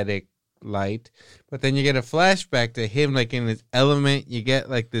pathetic light, but then you get a flashback to him like in his element. You get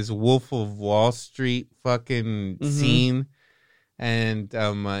like this Wolf of Wall Street fucking scene, and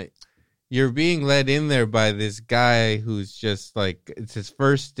you're being led in there by this guy who's just like, it's his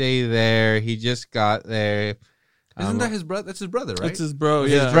first day there. He just got there. Isn't that his brother? That's his brother, right? That's his bro,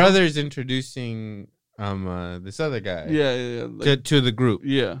 His yeah. brother's introducing this other guy Yeah. Like, to the group.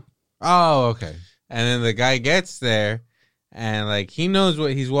 yeah. Oh, okay. And then the guy gets there and like he knows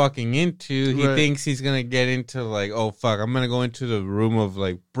what he's walking into. He Right. thinks he's gonna get into like, oh fuck, I'm gonna go into the room of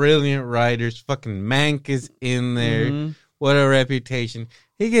like brilliant writers. Fucking Mank is in there. Mhm. What a reputation.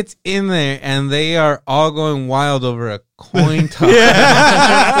 He gets in there and they are all going wild over a coin toss.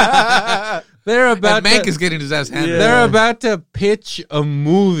 They're about Mank to, is getting his ass handed. Yeah. they're about to pitch a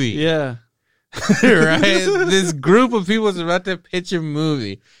movie. Yeah. Right? This group of people is about to pitch a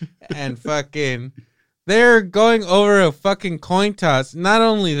movie. And fucking they're going over a fucking coin toss. Not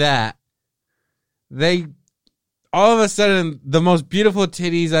only that, they all of a sudden the most beautiful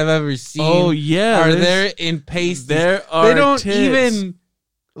titties I've ever seen Oh yeah. are there's- there in pasties. There are They don't tits. even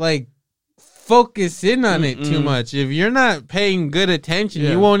like focus in on it too Mm-mm. much. If you're not paying good attention,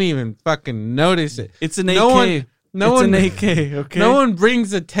 Yeah. you won't even fucking notice it. It's an No AK. one- No it's one, an AK, okay? no one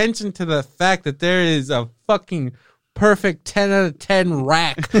brings attention to the fact that there is a fucking perfect 10 out of 10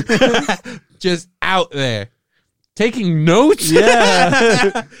 rack just out there taking notes.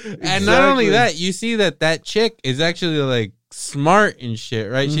 Yeah. And not only Exactly. that, you see that chick is actually like smart and shit,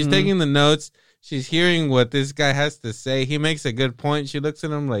 right? She's Mhm. taking the notes. She's hearing what this guy has to say. He makes a good point. She looks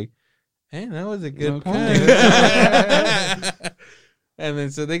at him like, hey, that was a good Okay. point. And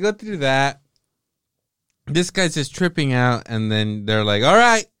then so they go through that. This guy's just tripping out. And then they're like, all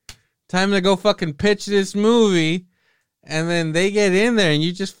right, time to go fucking pitch this movie. And then they get in there and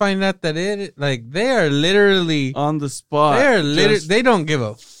you just find out that they are literally On the spot. they don't give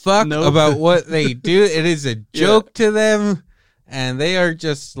a fuck Nope. about what they do. It is a joke to them. and they are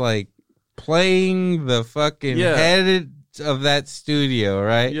just like playing the fucking head of that studio,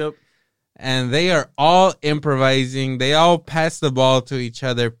 right? Yep. And they are all improvising. They all pass the ball to each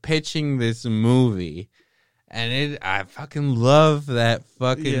other, pitching this movie. And I fucking love that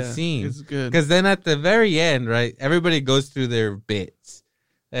fucking scene. It's good. Because then at the very end, right, everybody goes through their bits.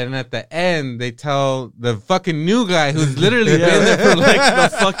 And at the end, they tell the fucking new guy who's literally been there for like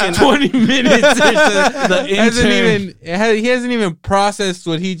the fucking 20 minutes. He hasn't even processed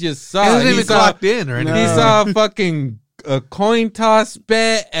what he just saw. He hasn't even clocked in or anything. He saw fucking a coin toss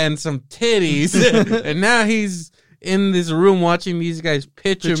bet and some titties. And now he's in this room watching these guys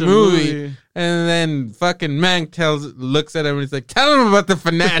pitch a movie. And then fucking Mank looks at him and he's like, tell him about the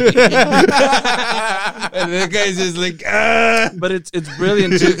finale. And the guy's just like, ah. But it's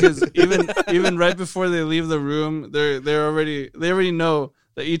brilliant too, because even right before they leave the room, they already know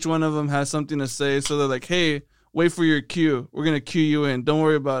that each one of them has something to say. So they're like, hey, wait for your cue. We're gonna cue you in. Don't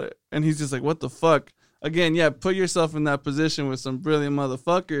worry about it. And he's just like, what the fuck? Again, put yourself in that position with some brilliant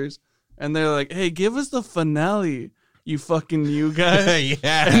motherfuckers. And they're like, hey, give us the finale, you fucking new guy.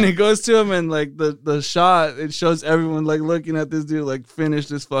 Yeah. And it goes to him, and like the shot, it shows everyone like looking at this dude like finish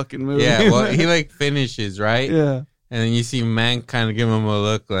this fucking movie. Yeah, well, he like finishes, right? Yeah. And then you see Mank kind of give him a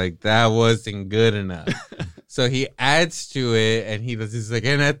look like that wasn't good enough. So he adds to it, and he's like,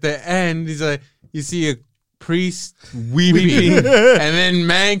 and at the end, he's like, you see a priest weeping. And then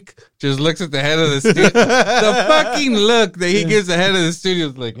Mank just looks at the head of the studio. The fucking look that he gives the head of the studio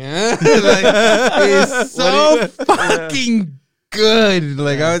is like, huh? Like, it's so fucking good.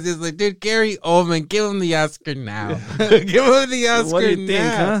 Like, I was just like, dude, Gary Oldman, give him the Oscar now. Give him the Oscar. What do you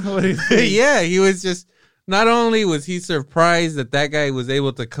think, huh? What do you think? Yeah, he was just, not only was he surprised that guy was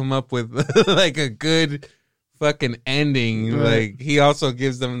able to come up with like a good fucking ending, like he also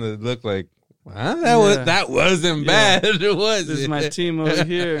gives them the look like, well, that wasn't bad. It was. This is my team over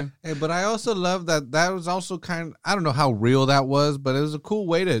here. Hey, but I also love that was also I don't know how real that was, but it was a cool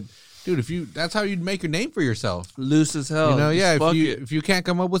way to, dude, that's how you'd make your name for yourself. Loose as hell. You know, if you can't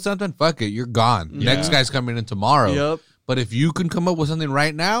come up with something, fuck it, you're gone. Yeah. Next guy's coming in tomorrow. Yep. But if you can come up with something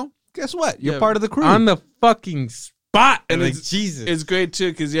right now, guess what? You're part of the crew. On the fucking spot. And like, it's Jesus. It's great too,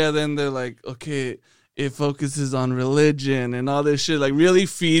 because then they're like, okay, it focuses on religion and all this shit, like really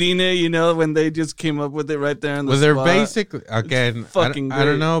feeding it, when they just came up with it right there on the spot. They're basically, again, fucking I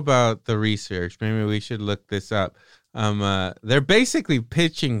don't know about the research. Maybe we should look this up. They're basically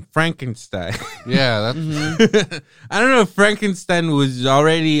pitching Frankenstein. Yeah, that's I don't know if Frankenstein was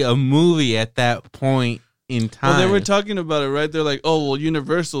already a movie at that point in time. Well, they were talking about it, right? They're like, oh, well,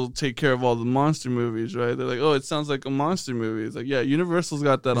 Universal take care of all the monster movies, right? They're like, oh, it sounds like a monster movie. It's like, yeah, Universal's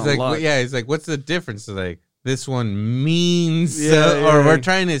got that on lock. Yeah, he's like, what's the difference? Like, this one means, or we're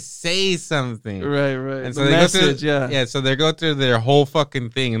trying to say something. Right. And so the they message, go through, so they go through their whole fucking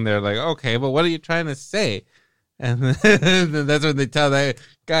thing, and they're like, okay, but what are you trying to say? And then that's when they tell that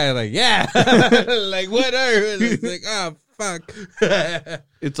guy, like, yeah, like, what are you? And it's like, oh, fuck.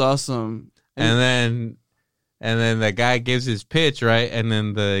 It's awesome. And then the guy gives his pitch, right? And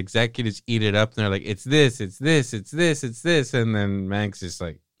then the executives eat it up, and they're like, it's this. And then Mank's just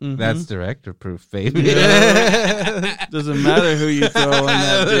like, that's director proof, baby. Yeah. Doesn't matter who you throw on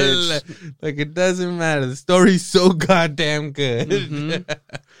that bitch. Like, it doesn't matter. The story's so goddamn good.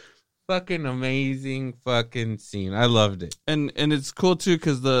 Fucking amazing fucking scene. I loved it. And it's cool too,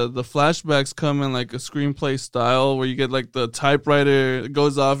 because the flashbacks come in like a screenplay style where you get like the typewriter, it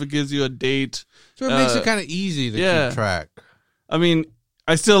goes off, it gives you a date. So it makes it kind of easy to keep track. I mean,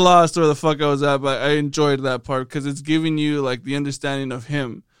 I still lost where the fuck I was at, but I enjoyed that part because it's giving you like the understanding of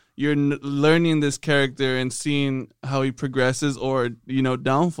him. You're learning this character and seeing how he progresses or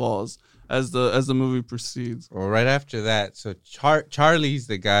downfalls as the movie proceeds. Well, right after that, so Charlie's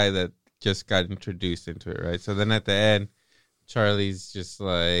the guy that just got introduced into it, right? So then at the end, Charlie's just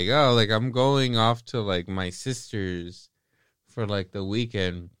like, oh, like I'm going off to like my sister's for like the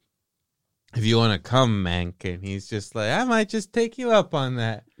weekend. If you want to come, Mank. And he's just like, I might just take you up on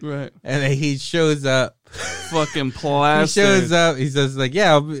that. Right. And then he shows up. Fucking plastered. He shows up. He's just like,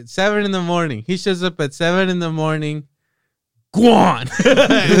 yeah, I'll be 7 a.m. He shows up at 7 a.m. Go on.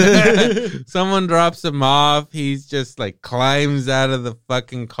 Someone drops him off. He's just like climbs out of the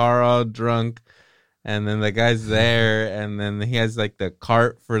fucking car all drunk. And then the guy's there. And then he has like the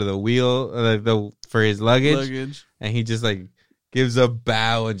cart for the wheel, for his luggage. And he just like gives a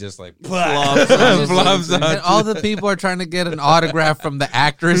bow and just like Flops flops on on. And all the people are trying to get an autograph from the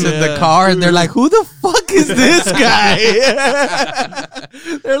actress in the car, and they're like, "Who the fuck is this guy?"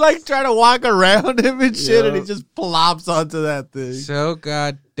 They're like trying to walk around him and shit, and he just plops onto that thing. So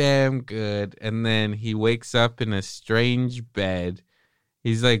goddamn good. And then he wakes up in a strange bed.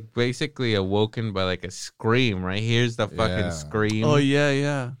 He's like basically awoken by like a scream, right? Here's the fucking Yeah. scream. Oh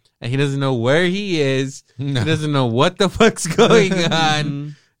yeah. And he doesn't know where he is. He doesn't know what the fuck's going on.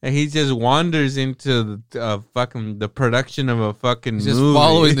 Mhm. And he just wanders into the production of a fucking He's just movie.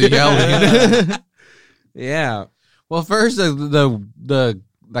 following the yelling. Yeah. Well, first the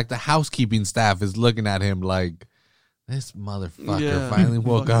like the housekeeping staff is looking at him like, this motherfucker Yeah. finally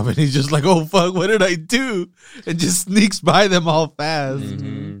woke up, and he's just like, "Oh fuck, what did I do?" And just sneaks by them all fast,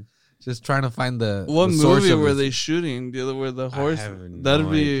 Mhm. just trying to find the What the source movie of were his- they shooting? The other where the horse? have no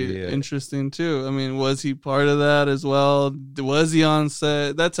That'd be idea. interesting too. I mean, was he part of that as well? Was he on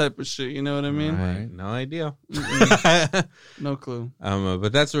set? That type of shit. You know what I mean? Right. No idea. No clue.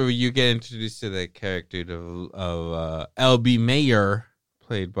 But that's where you get introduced to the character of L.B. Mayer,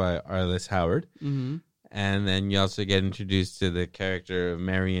 played by Arliss Howard. Mm-hmm. And then you also get introduced to the character of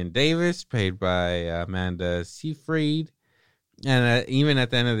Marion Davis, played by Amanda Seyfried. And even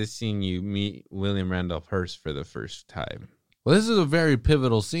at the end of the scene, you meet William Randolph Hearst for the first time. Well, this is a very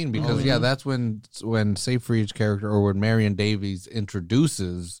pivotal scene because Oh, yeah. that's when Seyfried's character, or when Marion Davies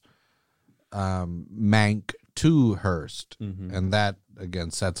introduces Mank to Hearst, Mhm. and that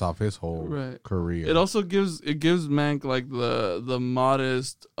again sets off his whole Right. career. It also gives Mank like the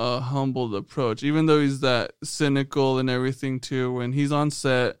modest, humbled approach. Even though he's that cynical and everything too. When he's on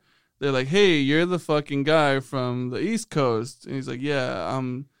set, they're like, "Hey, you're the fucking guy from the East Coast," and he's like, "Yeah,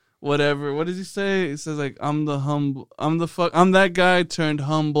 I'm whatever." What does he say? He says like, I'm that guy turned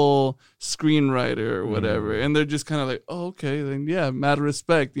humble screenwriter or whatever." And they're just kind of like, "Oh, okay, then yeah, mad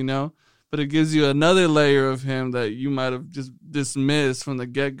respect, you know." But it gives you another layer of him that you might have just dismissed from the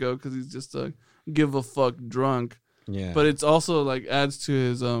get go because he's just a give a fuck drunk. Yeah. But it's also like adds to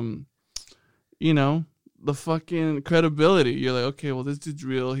his you know, the fucking credibility. You're like, okay, well, this dude's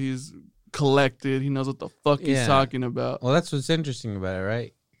real. He's collected. He knows what the fuck he's Yeah. talking about. Well, that's what's interesting about it,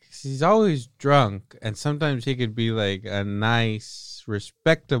 right? 'Cause he's always drunk, and sometimes he could be like a nice,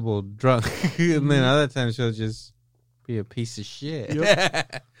 respectable drunk, and then other times he'll just be a piece of shit.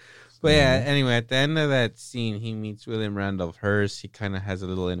 But yeah, anyway, at the end of that scene, he meets William Randolph Hearst. He kind of has a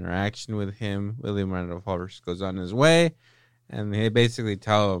little interaction with him. William Randolph Hearst goes on his way, and they basically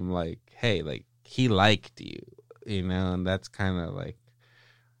tell him, like, hey, like, he liked you, you know, and that's kind of like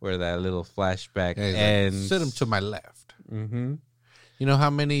where that little flashback Yeah, he's like, ends. sit him to my left. Mm-hmm. You know how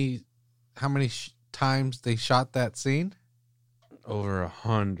many times they shot that scene? Over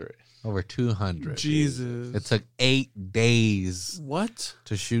 100. Over 200. Jesus. It took 8 days What?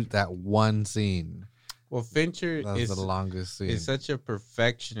 to shoot that one scene. Well, Fincher That was the longest scene. is such a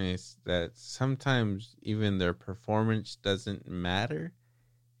perfectionist that sometimes even their performance doesn't matter.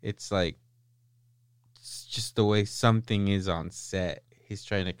 It's like it's just the way something is on set. He's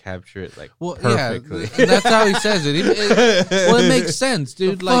trying to capture it like perfectly. Yeah, and that's how he says it. Well, it makes sense,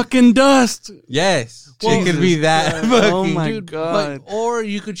 dude. The Like, fucking dust. Yes, Well, it could be that. Christ. fucking- Oh my dude, God. or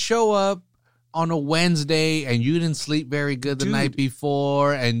you could show up on a Wednesday and you didn't sleep very good the Dude. night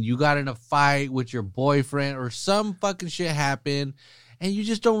before, and you got in a fight with your boyfriend, or some fucking shit happened, and you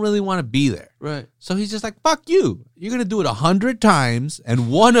just don't really want to be there. Right. So he's just like, fuck you. You're going to do it 100 times,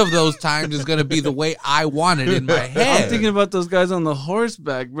 and one of those times is going to be the way I want it in my head. I'm thinking about those guys on the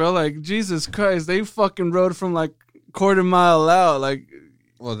horseback, bro. Like, Jesus Christ, they fucking rode from like quarter mile out. Like,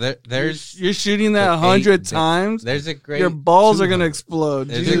 Well, there's you're shooting that the 100 eight- times. there's a great Your balls are 200. gonna explode.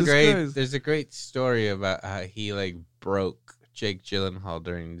 There's Jesus a great Christ. there's a great story about how he like broke Jake Gyllenhaal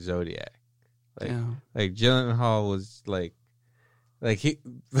during Zodiac. Like Yeah. like Gyllenhaal was like he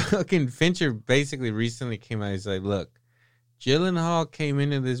fucking Fincher basically recently came out. He's like, look, Gyllenhaal came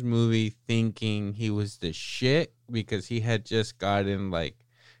into this movie thinking he was the shit because he had just gotten like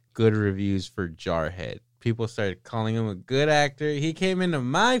good reviews for Jarhead. People started calling him a good actor. He came into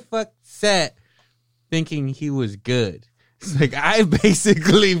my fuck set thinking he was good. It's like I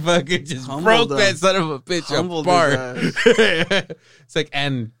basically fucking just Humbled broke him. that son of a bitch Humbled apart. his It's like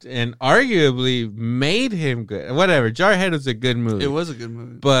and arguably made him good. Whatever. Jarhead was a good movie. It was a good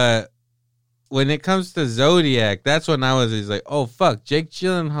movie. But when it comes to Zodiac, that's when I was like, oh fuck, Jake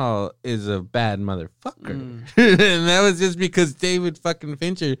Gyllenhaal is a bad motherfucker. And that was just because David fucking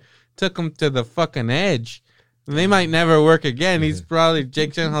Fincher took him to the fucking edge. And they might never work again. He's probably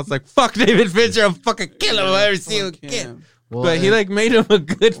Jake Gyllenhaal's like, fuck David Fincher, I'll fucking kill him if I ever see him Fuck again. him. Well, But he and- like made him a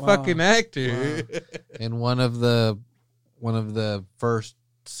good Wow. fucking actor. in one of the one of the first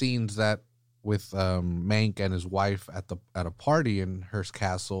scenes that with Mank and his wife at a party in Hearst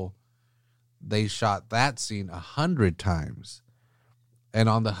Castle, they shot that scene 100 times. And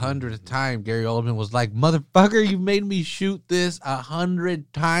on the 100th time, Gary Oldman was like, "Motherfucker, you made me shoot this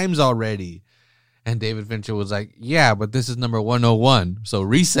 100 times already." And David Fincher was like, "Yeah, but this is number 101. So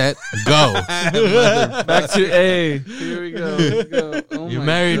reset, go." Back to A. Here we go. Let's go. Oh You my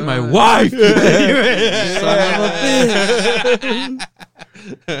married God. my wife. Son of a bitch.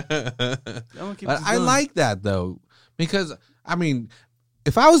 I'm gonna keep But this I going. like that, though, because, I mean,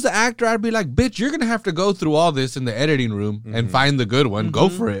 if I was the actor, I'd be like, "Bitch, you're going to have to go through all this in the editing room and find the good one. Go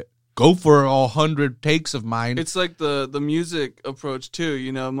for it. Go for all 100 takes of mine." It's like the music approach too,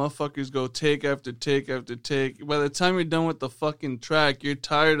 you know. Motherfuckers go take after take after take. By the time you're done with the fucking track, you're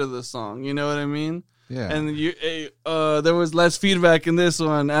tired of the song. You know what I mean? Yeah. And there was less feedback in this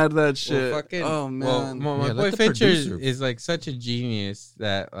one. Add that shit. Oh man. My Yeah, boy let the Fincher producer- is like such a genius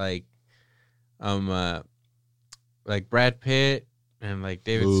that like Brad Pitt and like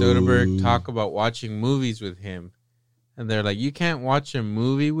David Soderbergh talk about watching movies with him, and they're like, you can't watch a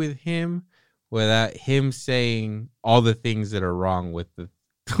movie with him without him saying all the things that are wrong with the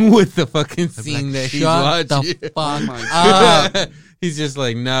with the fucking scene that he's Shut watching. the fuck Oh my up. He's just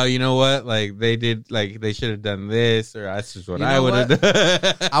like, no, you know what? Like they should have done this, or that's just what You I know would have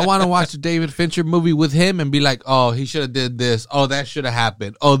done. I want to watch a David Fincher movie with him and be like, "Oh, he should have did this. Oh, that should have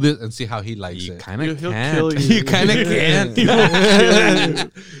happened. Oh, this," and see how he likes You it. kind of He'll can't. kill you. You kind of can't.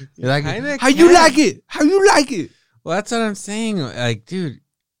 You're like, kinda "How you can. like it? How you like it?" Well, that's what I'm saying. Like, dude,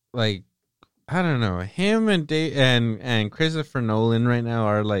 like, I don't know. Him and and Christopher Nolan right now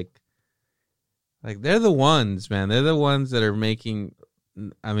are like they're the ones, man. They're the ones that are making.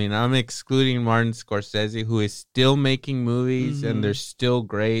 I mean, I'm excluding Martin Scorsese, who is still making movies, and they're still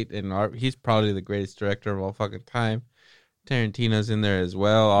great. And he's probably the greatest director of all fucking time. Tarantino's in there as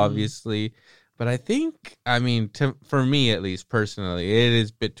well, obviously. But I think, I mean, for me at least personally, it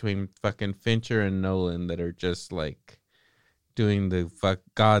is between fucking Fincher and Nolan that are just like doing the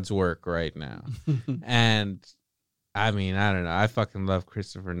God's work right now. And I mean, I don't know. I fucking love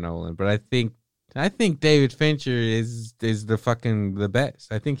Christopher Nolan, but I think David Fincher is the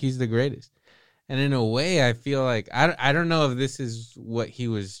best. I think he's the greatest. And in a way, I feel like I don't know if this is what he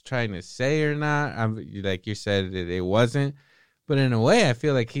was trying to say or not. Like you said, it wasn't. But in a way, I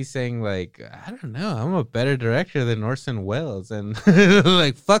feel like he's saying, like, I don't know, I'm a better director than Orson Welles, and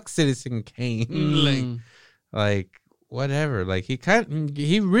like, fuck Citizen Kane, like whatever. Like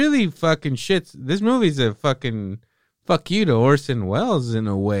he really fucking shits. This movie's a fucking fuck you to Orson Welles in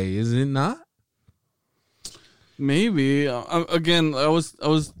a way, is it not? Maybe. Again, I was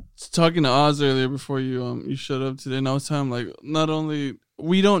talking to Oz earlier before you showed up today, and I was telling him, like, not only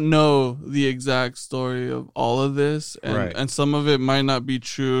we don't know the exact story of all of this, and, Right. and some of it might not be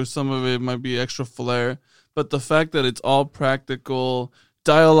true, some of it might be extra flair, but the fact that it's all practical,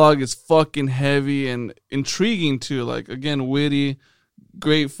 dialogue is fucking heavy and intriguing too, like, again, witty,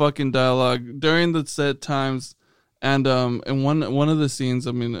 great fucking dialogue during the set times. And one of the scenes,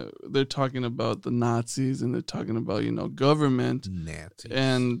 I mean, they're talking about the Nazis and they're talking about, you know, government. Nazis.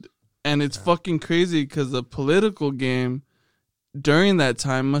 And it's fucking crazy because the political game during that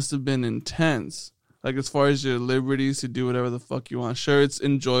time must have been intense. Like, as far as your liberties to do whatever the fuck you want. Sure, it's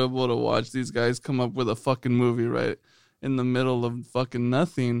enjoyable to watch these guys come up with a fucking movie, right? In the middle of fucking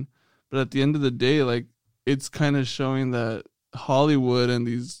nothing. But at the end of the day, like, it's kind of showing that Hollywood and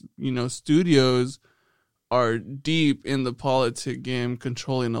these, you know, studios are deep in the politic game,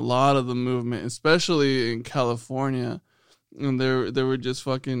 controlling a lot of the movement, especially in California. And they were just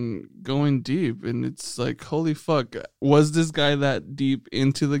fucking going deep, and it's like, holy fuck, was this guy that deep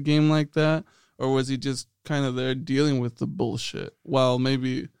into the game like that, or was he just kind of there dealing with the bullshit while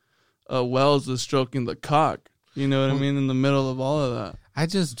maybe Wells was stroking the cock? You know what I mean? In the middle of all of that. I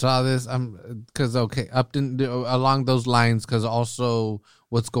just saw this because Upton along those lines, because also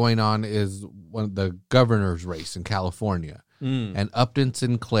what's going on is the governor's race in California, and Upton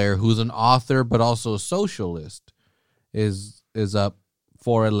Sinclair, who's an author but also a socialist, is up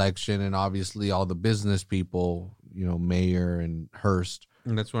for election, and obviously all the business people, you know, Mayor and Hearst.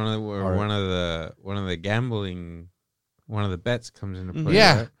 And that's one of the gambling, one of the bets comes into play.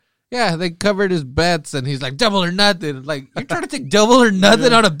 Yeah. right? Yeah, they covered his bets, and he's like, double or nothing. Like, you're trying to take double or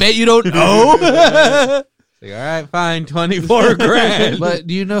nothing on a bet you don't know? It's like, all right, fine, 24 grand. But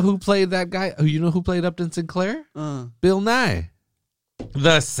do you know who played that guy? You know who played Upton Sinclair? Bill Nye.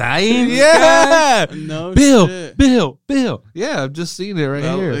 The science Yeah. No Bill, shit. Bill. Yeah, I've just seen it right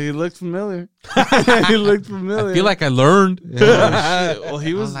Well, here. he looked familiar. He looked familiar. I feel like I learned. Oh, shit. Well,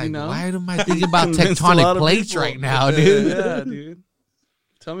 he I was, was like, you know. why am I thinking about convinced a lot tectonic of plates people. right now, dude? Yeah, dude.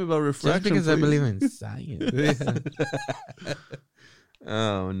 Tell me about refraction. Just because I please. believe in science.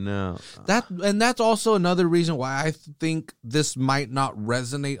 Oh no. That's also another reason why I think this might not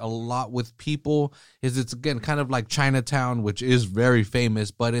resonate a lot with people. Is it's again kind of like Chinatown, which is very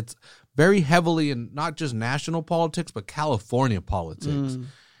famous, but it's very heavily in not just national politics but California politics.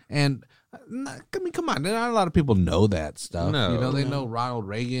 And I mean, come on, not a lot of people know that stuff. No. You know, they know Ronald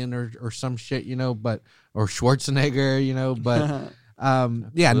Reagan or some shit, you know, but or Schwarzenegger, you know, but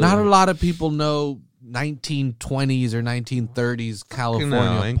yeah, not a lot of people know 1920s or 1930s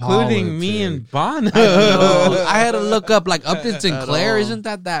California, including me politics. and Bono. I had to look up like Upton At Sinclair. all. Isn't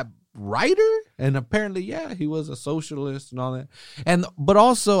that writer? And apparently, yeah, he was a socialist and all that. But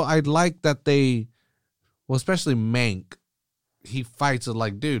also, I'd like that they, well, especially Mank, he fights it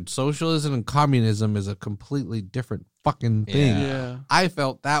like, dude, socialism and communism is a completely different fucking thing. Yeah. I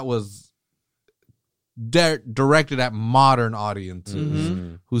felt that was directed at modern audiences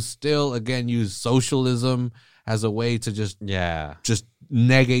Mhm. who still, again, use socialism as a way to just Yeah.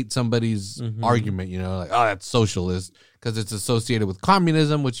 negate somebody's Mhm. argument, you know, like, oh, that's socialist because it's associated with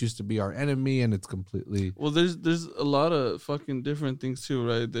communism, which used to be our enemy, and it's completely Well, there's a lot of fucking different things too,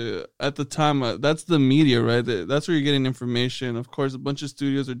 right? At the time, that's the media, right? That's where you're getting information. Of course, a bunch of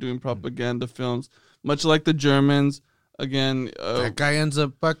studios are doing propaganda films, much like the Germans. Again, that guy ends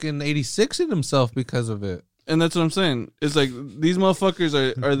up fucking 86 in himself because of it. and that's what I'm saying. It's like these motherfuckers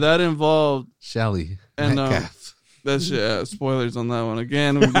are that involved. Shelley And, Metcalf. That shit. Spoilers on that one.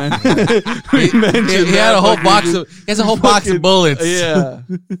 Again, we he, mentioned he had that a whole fucking box dude. of he has a whole box of bullets. Yeah,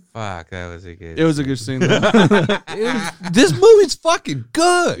 Fuck, that was a good. it was a good scene. Though. This movie's fucking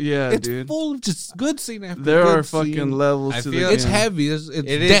good. Yeah, it's dude. full of just good scene after There good are fucking scene. levels I to feel- the It's game. heavy. It's It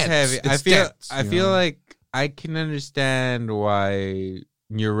is dense. heavy. It's I feel. dense, I you feel know? like I can understand why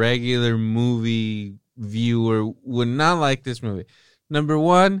your regular movie viewer would not like this movie. Number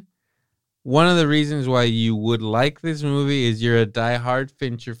one of the reasons why you would like this movie is you're a diehard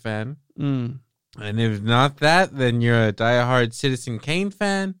Fincher fan. Mm. And if not that, then you're a diehard Citizen Kane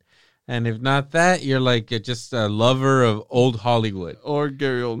fan. And if not that, you're just a lover of old Hollywood Or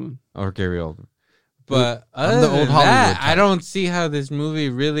Gary Oldman. or Gary Oldman. But I'm other the than old that, Hollywood I type. don't see how this movie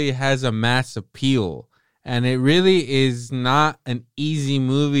really has a mass appeal. And it really is not an easy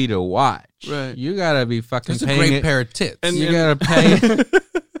movie to watch. Right. You gotta be fucking It's a paying great it. pair of tits. And- You gotta pay.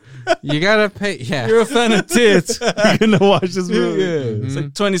 You gotta pay. Yeah. You're a fan of tits. You're gonna watch this movie. Yeah. It's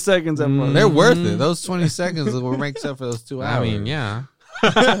like 20 seconds at most. They're worth it. Those 20 seconds will makes up for those 2 hours. I mean, yeah.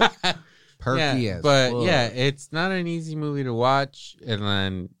 Perky Yeah, as but fuck. yeah, it's not an easy movie to watch,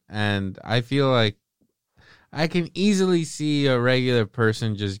 and I feel like I can easily see a regular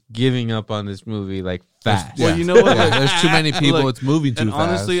person just giving up on this movie like fast. Well, you know what? Yeah, there's too many people. Look, It's moving too and fast.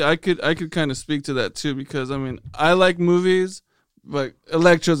 honestly, I could kind of speak to that too, because I mean, I like movies, but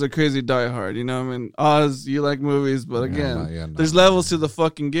Electra's a crazy diehard. You know, I mean, Oz, you like movies, but again, there's levels to the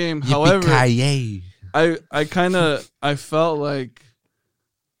fucking game. However, Yippee-ki-yay. I felt like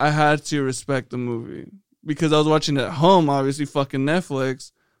I had to respect the movie because I was watching it at home, obviously fucking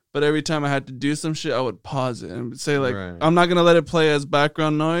Netflix. But every time I had to do some shit, I would pause it and say like, Right. I'm not gonna let it play as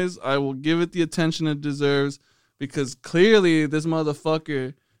background noise. I will give it the attention it deserves because clearly this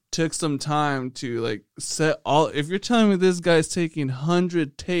motherfucker took some time to like set all. If you're telling me this guy's taking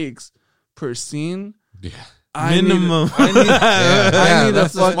 100 takes per scene, Yeah. Minimum. I need to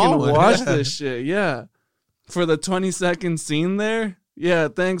that's a small fucking one. watch this shit. Yeah, for the 20-second scene there. Yeah,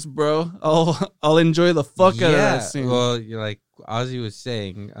 thanks, bro. I'll enjoy the fuck out of that scene. Well, you're like Ozzy was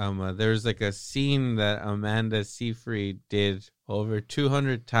saying, there's like a scene that Amanda Seyfried did over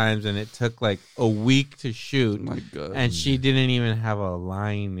 200 times, and it took like a week to shoot, Oh my god. and she didn't even have a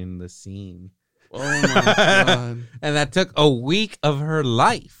line in the scene. Oh my god. And that took a week of her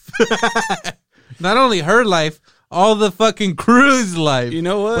life. Not only her life, all the fucking crew's life. You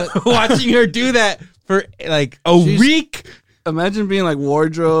know what? Watching her do that for like a week. Imagine being like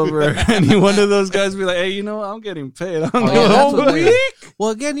Wardrobe or any one of those guys be like, hey, you know what? I'm getting paid. I'm Oh, yeah, going that's home. what they- Well,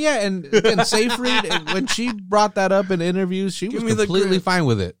 again, yeah, and again, Seyfried, when she brought that up in interviews, she was me the completely grip. fine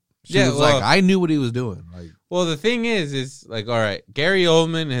with it. She Yeah, was well- like, I knew what he was doing. Like, Well, the thing is like, all right, Gary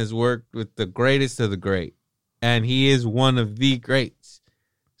Oldman has worked with the greatest of the great, and he is one of the greats.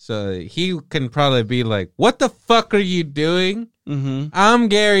 So he can probably be like, what the fuck are you doing? Mm-hmm. I'm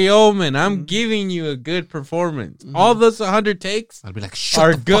Gary Oldman. I'm giving you a good performance. All those 100 takes I'd be like, are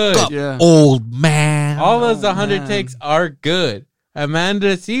shut the good. fuck up, Yeah. old man. All those Oh, 100 man. takes are good.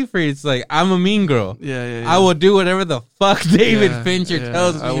 Amanda Seyfried's like, I'm a mean girl. Yeah. I will do whatever the fuck David Yeah, Fincher yeah.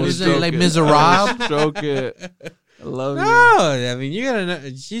 tells I me. will to Was it do. stroke like it. Miserable? I will stroke it. I love you. No, I mean you gotta know.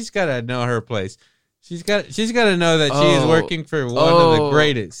 She's gotta know her place. She's got to know that she is Oh. working for one of the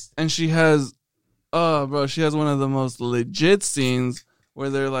greatest. And she has, she has one of the most legit scenes where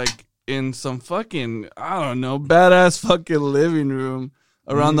they're like in some fucking, I don't know, badass fucking living room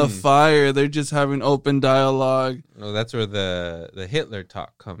around the fire. They're just having open dialogue. Oh, that's where the Hitler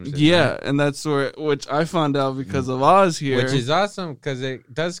talk comes in. Yeah, right? and that's where, which I found out because of Oz here. Which is awesome because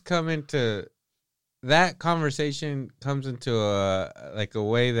it does come into that conversation comes into a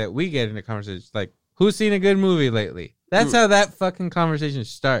way that we get into conversations. Like, who's seen a good movie lately? That's how that fucking conversation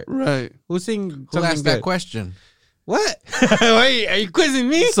starts. right. Who's seen Who something asked good? that question? What? Wait, are you quizzing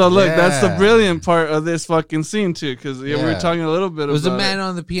me? So look, that's the Yeah. brilliant part of this fucking scene too, because we were Yeah. talking a little bit It was about the man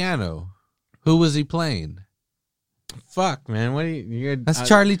on the piano. Who was he playing? Fuck, man. What are you? That's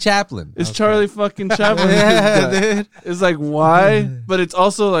Charlie Chaplin. It's Charlie fucking Chaplin. Yeah, dude. It's like, why? But it's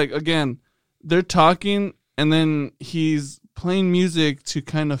also like, again, they're talking and then he's playing music to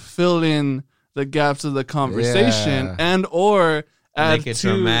kind of fill in the gaps of the conversation Yeah. and or add Make it to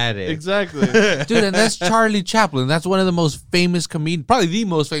dramatic. Exactly. Dude, and that's Charlie Chaplin. That's one of the most famous comedian, probably the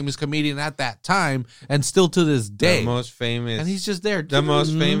most famous comedian at that time, and still to this day. The most famous. And he's just there. the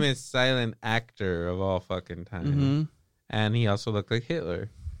most Mhm. famous silent actor of all fucking time. Mhm. And he also looked like Hitler.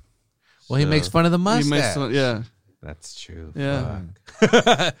 Well, he So, makes fun of the He mustache. makes some, yeah. That's true. Yeah.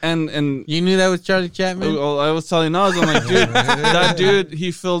 Fuck. And You knew that was Charlie Chaplin? I was telling Oz, I'm like, dude, that dude,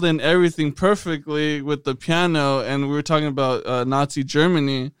 he filled in everything perfectly with the piano. And we were talking about Nazi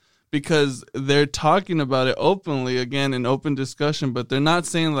Germany because they're talking about it openly, again, in open discussion. But they're not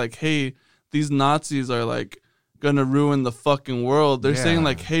saying like, hey, these Nazis are like going to ruin the fucking world. They're saying Yeah.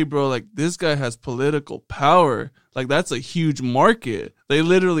 like, hey, bro, like this guy has political power. Like that's a huge market. They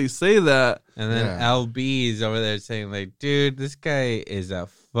literally say that. And then Yeah. LB is over there saying, like, dude, this guy is a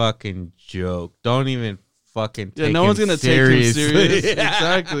fucking joke. Don't even fucking take Yeah, no him one's going to take him seriously. serious.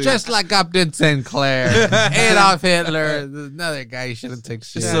 Exactly. Just like Upton Sinclair, Adolf Hitler, another guy you shouldn't take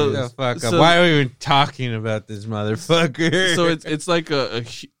Shut seriously. the fuck up. so- Why are we even talking about this motherfucker? So it's like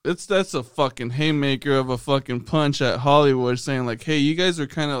that's a fucking haymaker of a fucking punch at Hollywood, saying like, hey, you guys are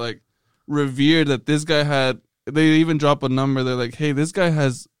kind of like revered that this guy had. They even drop a number. They're like, hey, this guy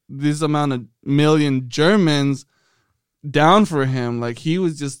has this amount of million Germans down for him. Like he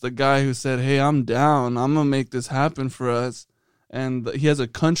was just the guy who said, hey, I'm down. I'm gonna make this happen for us. And he has a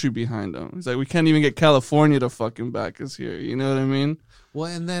country behind him. He's like, we can't even get California to fucking back us here. You know what I mean? Well,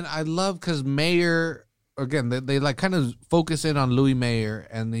 and then I love because Mayer, again, they like kind of focus in on Louis Mayer,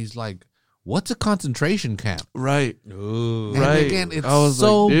 and he's like, what's a concentration camp? Right. Ooh. And Right. again, it's I was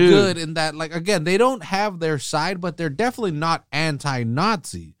so like, dude. good in that, like, again, they don't have their side, but they're definitely not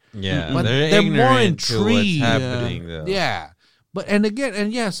anti-Nazi. Yeah, But they're, they're more ignorant to what's intrigued. happening, though. Yeah. But, and again,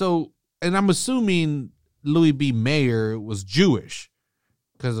 and yeah, so, and I'm assuming Louis B. Mayer was Jewish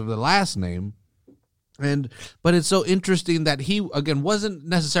because of the last name. But it's so interesting that he, again, wasn't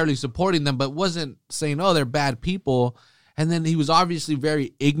necessarily supporting them, but wasn't saying, oh, they're bad people. And then he was obviously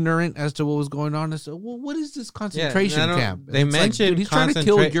very ignorant as to what was going on. And so, well, what is this concentration I don't- camp? they It's like, mentioned dude, he's trying to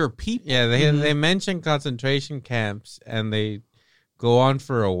kill concentra- your people. Yeah, they mention concentration camps and they go on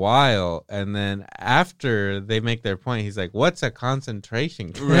for a while, and then after they make their point, he's like, "What's a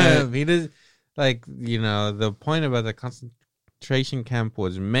concentration camp?" Right. He does the point about the concentration camp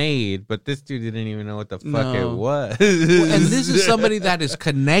was made, but this dude didn't even know what the fuck No. it was. And this is somebody that is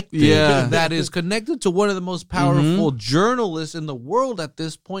connected, Yeah. that is connected to one of the most powerful journalists in the world at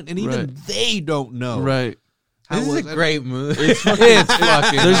this point, and even Right. they don't know. Right. This is a great movie. It's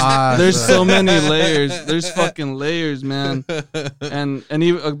fucking There's so awesome. many layers. There's fucking layers, man. And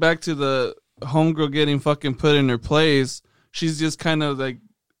even back to the homegirl getting fucking put in her place. She's just kind of like,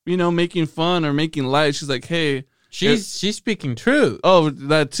 making fun or making light. She's like, hey, she's speaking truth, oh,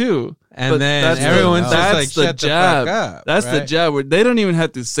 that too. and But then that's everyone's the, just that's like, the "Shut jab. the fuck up." That's the right? jab where they don't even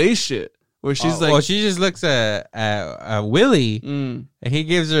have to say shit. Where she's like, well, she just looks at Willie, mm, and he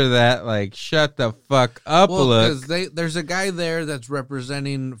gives her that like "shut the fuck up" Well, look. because there's a guy there that's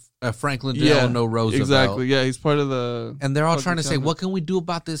representing Franklin yeah, Delano Roosevelt. exactly. Yeah, he's part of the. And they're all Fucking trying to say, cabinet. what can we do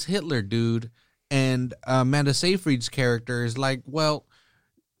about this Hitler dude? And Amanda Seyfried's character is like, well,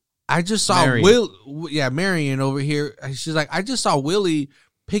 I just saw Marion. Marion over here. She's like, I just saw Willie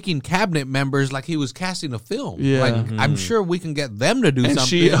picking cabinet members like he was casting a film. Yeah. Like, Mhm. I'm sure we can get them to do And something.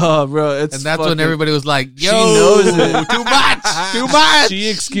 she, oh, bro, it's and that's when fucking- everybody was like, yo, She knows it. too much, too much. She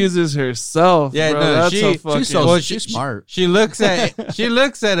excuses herself. Yeah, bro. no, That's she- so she's fucking. she's so Well, she's smart. She looks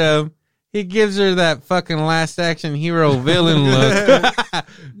at him. he gives her that fucking Last Action Hero villain look.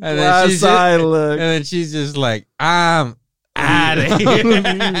 And then she's just like, I'm out of here.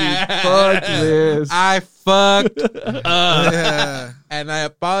 Fuck this. I fucked up. And I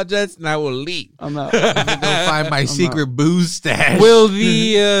apologize and I will leave. I'm not. I'm gonna go find my secret booze stash. Will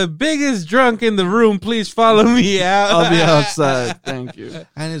the biggest drunk in the room please follow me out? I'll be outside. Thank you.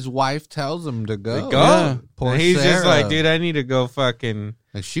 And his wife tells him to go. Yeah. Poor And he's Sarah. just like, dude, I need to go fucking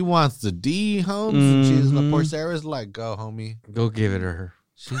And she wants the D, Holmes. And she's the poor Sarah's like, go, homie. go give it to her.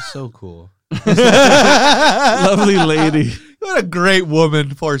 She's so cool. Lovely lady. What a great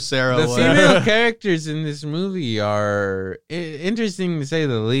woman poor Sarah The was. female characters in this movie are interesting to say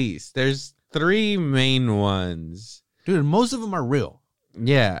the least. There's 3 main ones. Dude, most of them are real.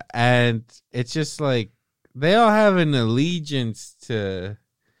 Yeah, and it's just like they all have an allegiance to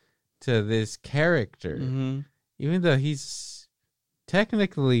this character, Mhm. even though he's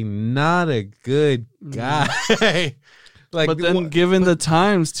technically not a good guy. Like, But then, given the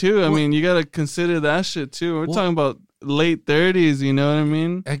times too, I mean, you got to consider that shit too. We're talking about late 30s. You know what I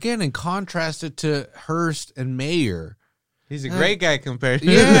mean? Again, in contrast it to Hearst and Mayer. he's a great guy compared to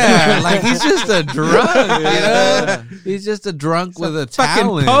Yeah, like he's just a drunk, you know? Yeah. He's just a drunk with a fucking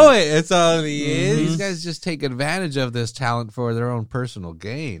talent. poet. That's all he is. These guys just take advantage of this talent for their own personal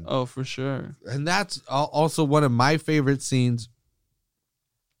gain. Oh, for sure. And that's also one of my favorite scenes.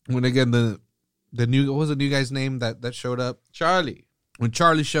 When again the new, what was the new guy's name that showed up? Charlie. When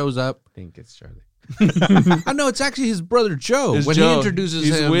Charlie shows up, I think it's Charlie. I know it's actually his brother Joe. It's When Joe. he introduces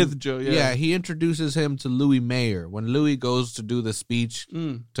He's him with Joe, yeah. he introduces him to Louis Mayer. When Louis goes to do the speech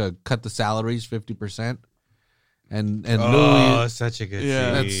to cut the salaries 50%, and Oh, Louis, such a good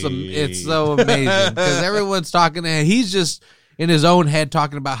Yeah. scene. it's so amazing because everyone's talking to him. He's just in his own head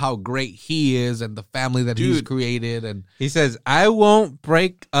talking about how great he is and the family that he's Dude. created. And He says, I won't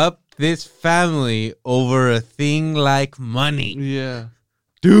break up this family over a thing like money. Yeah.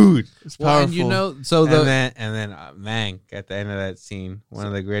 Dude. It's well, powerful. and you know, so the And then Mank at the end of that scene, one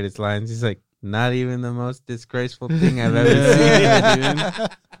of the greatest lines, he's like, not even the most disgraceful thing I've ever seen. Yeah,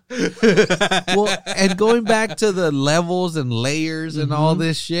 well, and going back to the levels and layers and all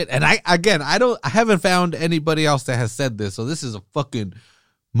this shit, and I haven't found anybody else that has said this, so this is a fucking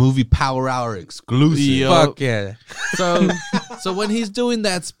movie power hour exclusive. Yo. Fuck yeah. So when he's doing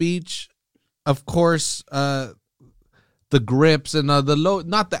that speech, of course, the grips and the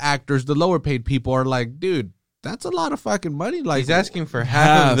not the actors, the lower paid people are like, dude, that's a lot of fucking money. Like He's asking for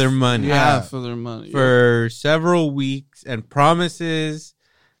half of their money half of their money. for several weeks and promises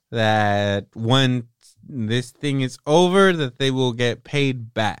that when this thing is over, that they will get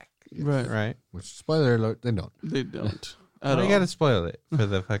paid back. Right. Right? Which, spoiler alert, they don't. They don't. Well, At you all. gotta spoil it for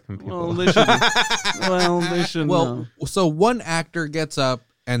the fucking people. Well, they should. They should Well, know. so one actor gets up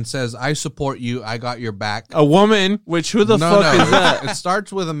and says, "I support you. I got your back." A woman. Which, who the No, fuck no, is that? It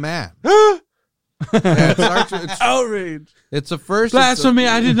starts with a man. Yeah, it starts with, Outrage. it's a first. Blasphemy!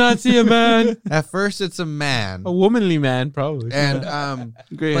 I did not see a man. At first, it's a man, A womanly man, probably. and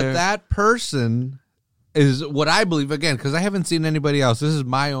Great but hair. that person is what I believe, again, because I haven't seen anybody else. This is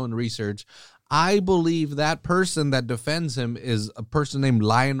my own research. I believe that person that defends him is a person named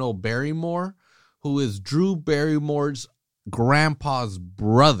Lionel Barrymore, who is Drew Barrymore's grandpa's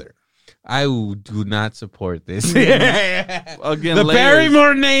brother. I do not support this. Again, The layers.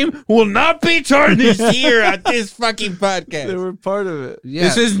 Barrymore name will not be tarnished here at this fucking They podcast. were part of it. Yeah.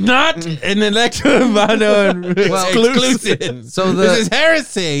 This is not an Electro Mono exclusive. So this is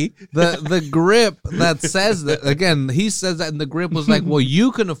heresy. the grip that says that, again, he says that, and the grip was like, well,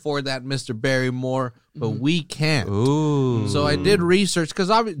 you can afford that, Mr. Barrymore, but we can't. Ooh. So I did research because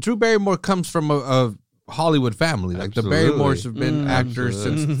Drew Barrymore comes from a Hollywood family. Like Absolutely. the Barrymores have been actors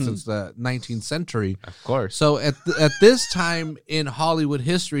Absolutely. since the 19th century. Of course. So at this time in Hollywood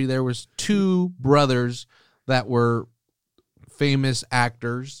history, there was 2 brothers that were famous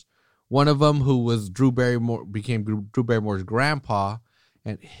actors. One of them, who was Drew Barrymore, became Drew Barrymore's grandpa,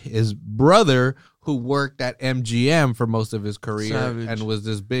 and his brother, who worked at MGM for most of his career Savage. and was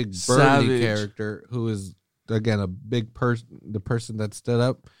this big burly Savage. character, who is again a big person. The person that stood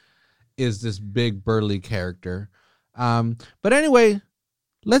up is this big burly character. But anyway,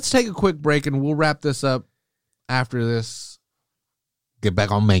 let's take a quick break and we'll wrap this up after this. Get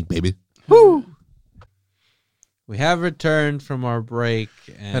back on Mank, baby. Woo! We have returned from our break.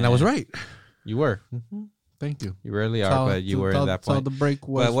 And I was right. You were. Thank you. You rarely are, but you were at that That's all point. the break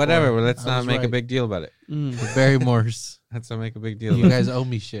was. But whatever. for. Well, let's I not was make a right. big deal about it. Mm. Barrymore's. Let's not make a big deal You about guys owe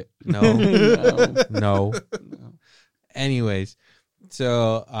me shit. it. No. No. No. Anyways,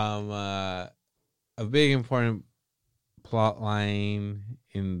 so a big important plot line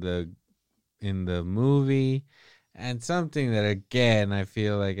in the in the movie, and something that again I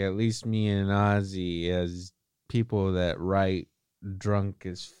feel like at least me and Ozzy, as people that write drunk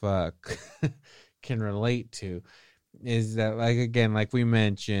as fuck, can relate to, is that, like, again, like we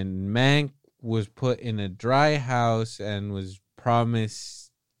mentioned, Mank was put in a dry house and was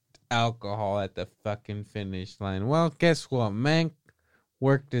promised alcohol at the fucking finish line. Well, guess what? Mank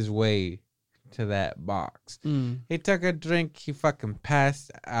worked his way to that box. He took a drink. He fucking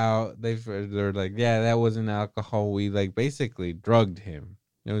passed out. They're like, yeah, that wasn't alcohol. We like basically drugged him.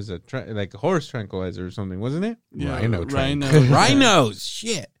 It was like a horse tranquilizer or something, wasn't it? Yeah, Rhino. Rhinos.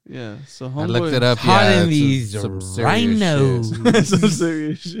 Shit. Yeah, so I looked it up. Hot Yeah, in these rhinos. Some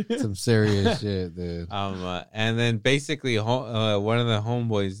serious shit. Some serious shit, dude. And then basically, one of the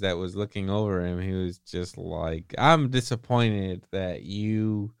homeboys that was looking over him, he was just like, "I'm disappointed that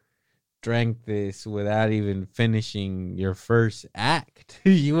you drank this without even finishing your first act.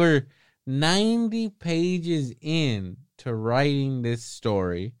 You were 90 pages in to writing this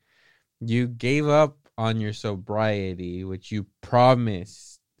story. You gave up on your sobriety, which you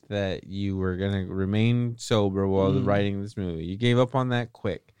promised that you were going to remain sober while writing this movie. You gave up on that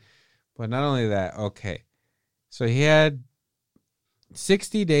quick. But not only that, okay. So he had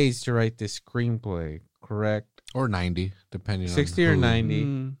 60 days to write this screenplay, correct? Or 90, depending 60 on or who.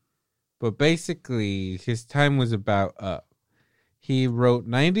 90. But basically, his time was about up. He wrote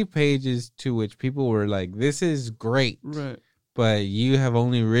 90 pages to which people were like, this is great. Right. But you have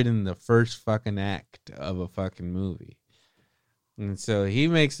only written the first fucking act of a fucking movie. And so he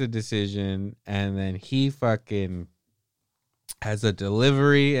makes the decision, and then he fucking has a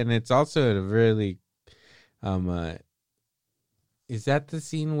delivery, and it's also a really is that the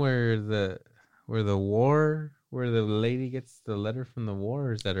scene where the lady gets the letter from the war,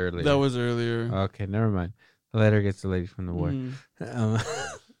 or is that earlier? That was earlier. Okay, never mind. The letter gets the lady from the war.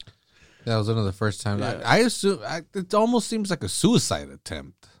 That was one of the first times. Yeah. I assume it almost seems like a suicide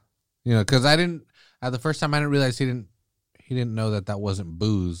attempt, because the first time I didn't realize he didn't know that wasn't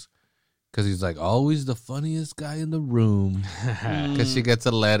booze, because he's like always the funniest guy in the room. Because she gets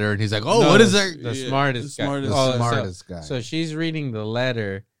a letter and he's like, oh, No, what is that? The smartest guy. The smartest guy. So she's reading the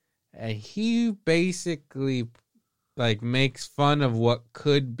letter, and he basically like makes fun of what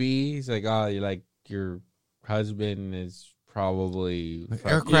could be. He's like, oh, you're like your husband is probably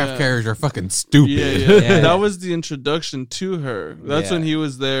Aircraft carriers are fucking stupid. Yeah. That was the introduction to her. That's when Yeah. he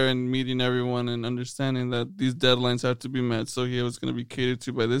was there and meeting everyone and understanding that these deadlines have to be met. So he was going to be catered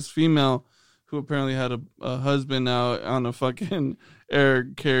to by this female who apparently had a husband out on a fucking air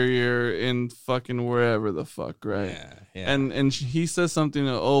carrier in fucking wherever the fuck, right? Yeah. And he says something,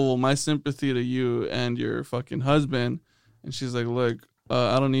 oh, well, my sympathy to you and your fucking husband. And she's like, look,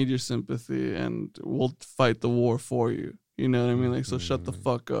 I don't need your sympathy, and we'll fight the war for you. You know what I mean? Like, so shut the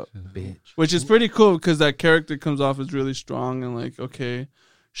fuck up. Bitch. Which is pretty cool because that character comes off as really strong and like, okay,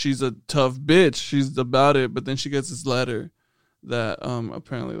 she's a tough bitch. She's about it. But then she gets this letter that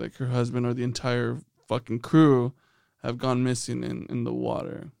apparently like her husband or the entire fucking crew have gone missing in the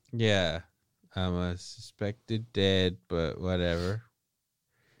water. Yeah. I'm a suspected dead, but whatever.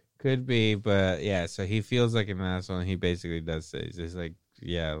 Could be, but yeah, so he feels like an asshole, and he basically does say, he's just like,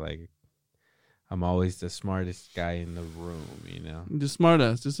 yeah, like, I'm always the smartest guy in the room, Just smart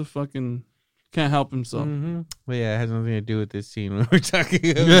ass. Just a fucking can't help himself. Mm-hmm. Well, yeah, it has nothing to do with this scene we were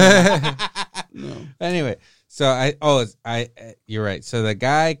talking about. No. Anyway, so you're right. So the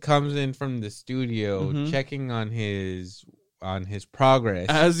guy comes in from the studio checking on his progress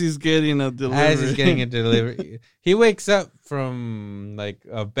As he's getting a delivery. He wakes up from like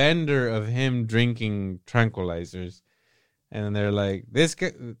a bender of him drinking tranquilizers, and they're like, this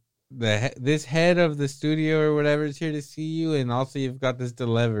guy, this head of the studio or whatever is here to see you, and also you've got this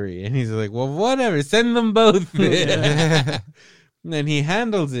delivery. And he's like, well, whatever, send them both. And then he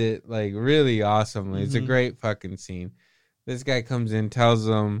handles it like really awesomely. It's a great fucking scene. This guy comes in, tells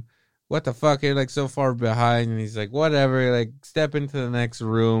them, what the fuck, you're like so far behind. And he's like, whatever, like step into the next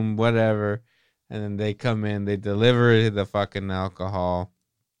room, whatever. And then they come in, they deliver the fucking alcohol.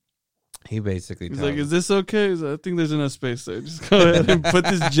 He basically He's tells like, them, is this okay? He's like, I think there's enough space there. Just go ahead and put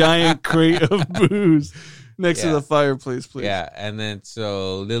this giant crate of booze next to the fireplace, please. Yeah, and then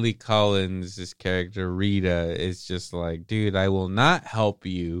so Lily Collins, this character, Rita, is just like, dude, I will not help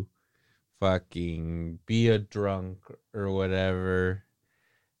you fucking be a drunk or whatever.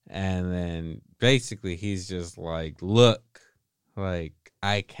 And then basically he's just like, look, like,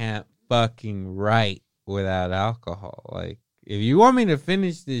 I can't fucking write without alcohol. Like, if you want me to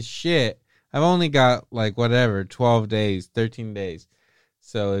finish this shit, I've only got like whatever, 12 days, 13 days.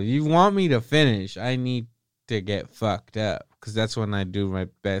 So if you want me to finish, I need to get fucked up because that's when I do my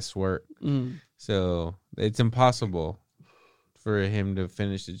best work. Mm. So it's impossible for him to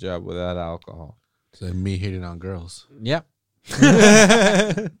finish the job without alcohol. So me hitting on girls. Yep.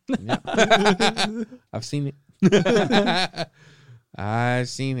 Yep. I've seen it. I've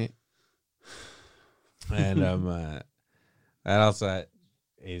seen it. And that also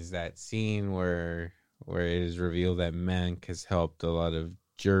is that scene where it is revealed that Mank has helped a lot of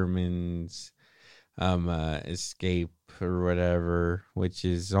Germans escape or whatever, which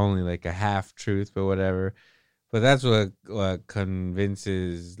is only like a half truth, but whatever. But that's what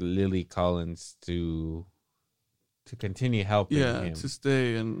convinces Lily Collins to continue helping him. To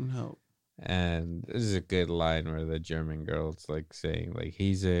stay and help. And this is a good line where the German girl's like saying like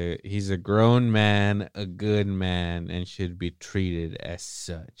he's a grown man, a good man, and should be treated as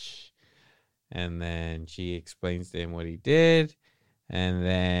such. And then she explains to him what he did. And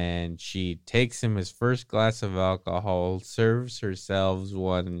then she takes him his first glass of alcohol, serves herself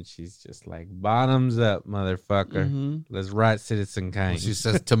one, and she's just like, bottoms up, motherfucker. Mm-hmm. Let's write Citizen Kane. Well, she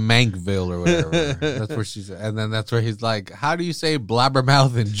says to Mankville or whatever. That's where she's, and then that's where he's like, how do you say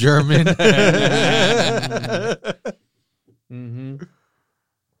blabbermouth in German? Mm-hmm. And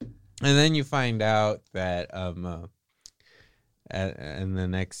then you find out that in the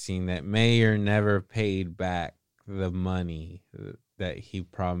next scene that Mayer never paid back the money that he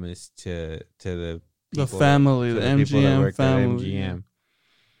promised to the family, the MGM family. MGM.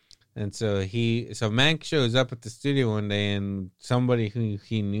 And so Mank shows up at the studio one day, and somebody who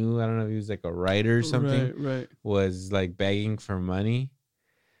he knew, I don't know if he was like a writer or something, right. was like begging for money.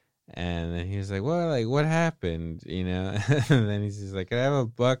 And then he was like, well, like, what happened? You know? And then he's just like, can I have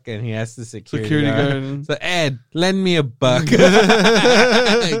 $1? And he asks the security guard. So, Ed, lend me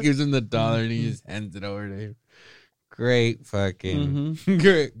 $1. He gives him the $1 and he just hands it over to him. Great fucking,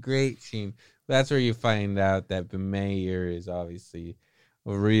 great scene. That's where you find out that the mayor is obviously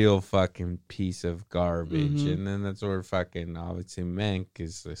a real fucking piece of garbage. Mm-hmm. And then that's where fucking, obviously, Mank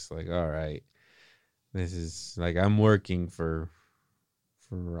is just like, all right, this is like, I'm working for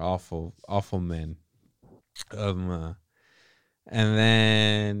awful men. And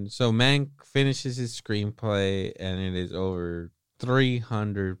then so Mank finishes his screenplay and it is over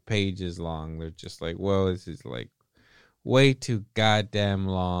 300 pages long. They're just like, whoa, this is like way too goddamn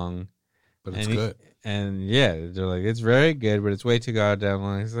long. But it's good. And yeah, they're like, it's very good, but it's way too goddamn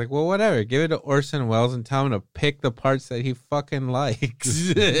long. He's like, well, whatever. Give it to Orson Welles and tell him to pick the parts that he fucking likes.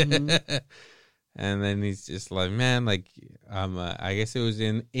 Mm-hmm. And then he's just like, man, like, I guess it was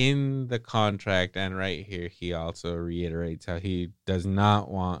in the contract, and right here he also reiterates how he does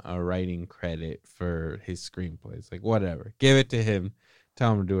not want a writing credit for his screenplay. It's like, whatever, give it to him,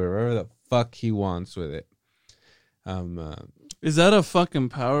 tell him to do whatever the fuck he wants with it. Is that a fucking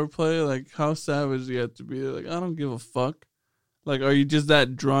power play? Like, how savage do you have to be? Like, I don't give a fuck. Like, are you just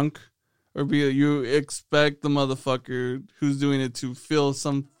that drunk, or you expect the motherfucker who's doing it to feel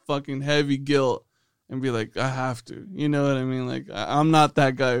some fucking heavy guilt and be like, I have to, you know what I mean? Like, I'm not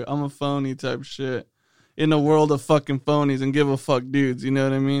that guy. I'm a phony type shit in a world of fucking phonies and give a fuck dudes. You know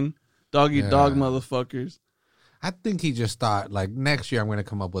what I mean? Dog eat dog motherfuckers. I think he just thought, like, next year I'm going to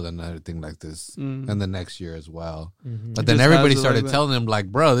come up with another thing like this, and the next year as well. Mm-hmm. But then everybody started telling him,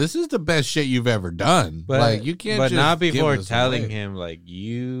 like, bro, this is the best shit you've ever done. But, like, you can't. But just not before telling away. him, like,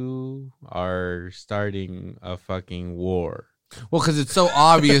 you are starting a fucking war. Well, because it's so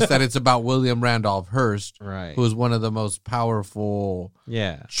obvious that it's about William Randolph Hearst, right? Who is one of the most powerful,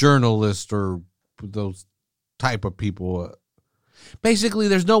 journalists or those type of people. Basically,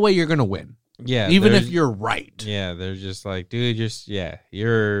 there's no way you're going to win. Yeah, even if you're right. Yeah, they're just like, dude,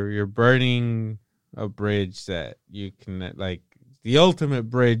 you're burning a bridge that you can, like, the ultimate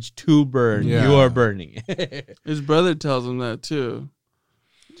bridge to burn. Yeah. You are burning it. His brother tells him that too.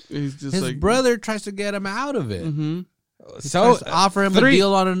 He's just his brother tries to get him out of it. Mm-hmm. So offer him a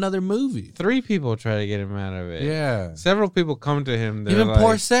deal on another movie. 3 people try to get him out of it. Yeah, several people come to him. Even like,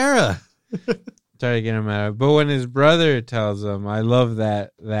 poor Sarah. Try to get him out of it. But when his brother tells him, I love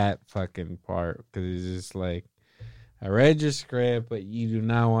that fucking part, because he's just like, I read your script, but you do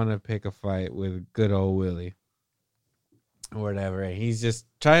not want to pick a fight with good old Willie or whatever. And he's just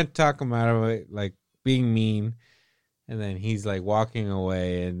trying to talk him out of it, like being mean. And then he's like walking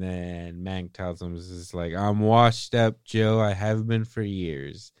away, and then Mank tells him, "This is like, I'm washed up, Joe. I have been for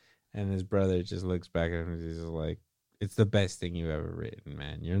years." And his brother just looks back at him and he's like, it's the best thing you've ever written,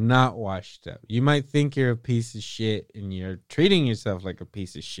 man. You're not washed up. You might think you're a piece of shit and you're treating yourself like a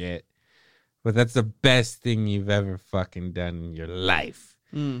piece of shit, but that's the best thing you've ever fucking done in your life.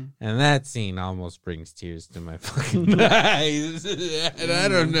 And that scene almost brings tears to my fucking eyes. And I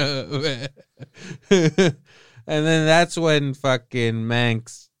don't know, man. And then that's when fucking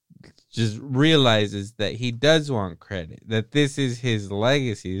Manx just realizes that he does want credit, that this is his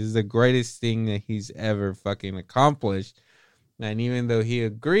legacy. This is the greatest thing that he's ever fucking accomplished. And even though he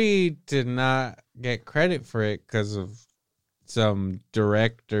agreed to not get credit for it because of some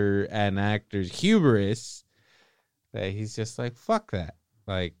director and actor's hubris, that he's just like, fuck that.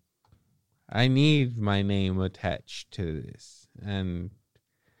 Like, I need my name attached to this. And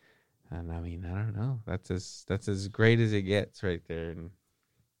I mean, I don't know. That's as great as it gets right there. And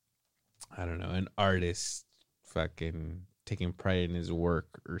I don't know, an artist fucking taking pride in his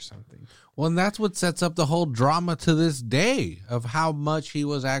work or something. Well, and that's what sets up the whole drama to this day of how much he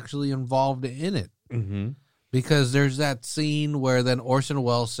was actually involved in it. Mm-hmm. Because there's that scene where then Orson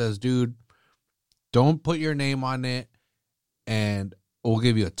Welles says, dude, don't put your name on it, and we'll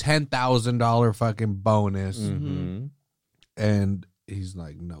give you a $10,000 fucking bonus. Mm-hmm. And he's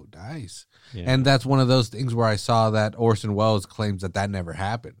like, no dice. Yeah. And that's one of those things where I saw that Orson Welles claims that never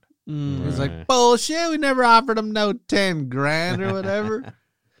happened. He's Right. like, bullshit, we never offered him no 10 grand or whatever.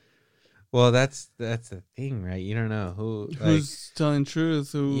 Well, that's the thing, right? You don't know who's telling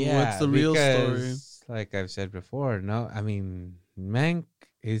truth. What's the real story? because, like I've said before, no, I mean, Mank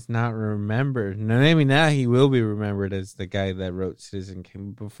is not remembered. No, maybe now he will be remembered as the guy that wrote Citizen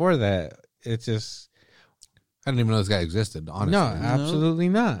Kane. Before that, it's just I didn't even know this guy existed, honestly. no, absolutely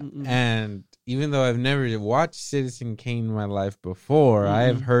not. Mm-mm. And even though I've never watched Citizen Kane in my life before, I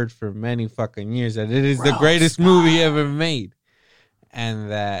have heard for many fucking years that it is the greatest movie ever made.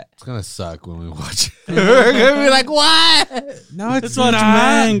 And that It's going to suck when we watch it. We're going to be like, what? no, it's Let's watch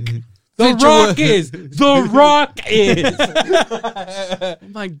not. Mank. The Rock is. The Rock is. Oh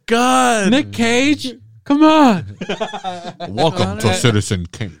my God. Nick Cage, come on. Welcome to Citizen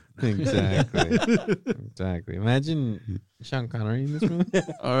Kane. Exactly. Imagine Sean Connery in this movie.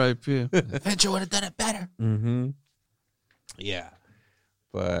 R.I.P. Adventure would have done it better. Mm-hmm. Yeah,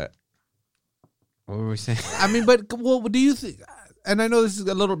 but what were we saying? I mean, but what do you think? And I know this is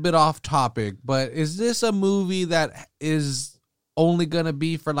a little bit off topic, but is this a movie that is only going to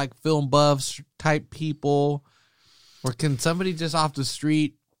be for like film buffs type people? Or can somebody just off the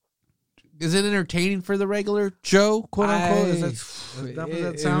street? Is it entertaining for the regular Joe, quote unquote? Is that what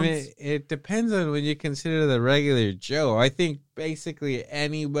that sounds? It depends on when you consider the regular Joe. I think basically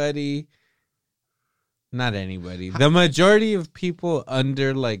anybody, not anybody, the majority of people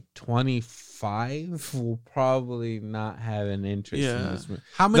under like 25 will probably not have an interest in this movie.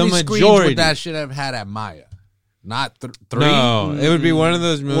 How many the screens majority. would that shit have had at Maya? Not three? No, it would be one of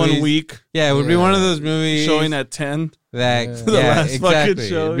those movies. 1 week Yeah, it would be one of those movies showing at 10. that The last fucking exactly.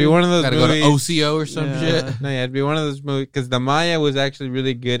 show. It'd be one of those Gotta movies. go to OCO or some Yeah. shit. No, yeah, it'd be one of those movies because the Maya was actually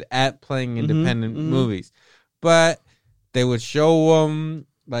really good at playing independent movies, but they would show them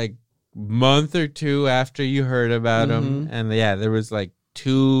like month or two after you heard about them, and yeah, there was like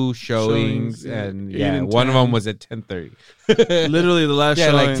 2 showings, yeah. and 8 yeah, and one of 10. them was at 10:30. Literally the last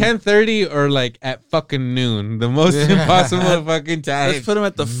Yeah, showing. like 10:30 or like at fucking noon, the most impossible fucking time. Let's put him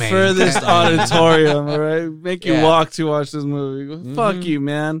at the Man. furthest auditorium, all right? Make you Yeah. walk to watch this movie. Fuck you,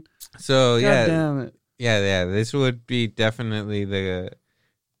 man. So God yeah, damn it. yeah. This would be definitely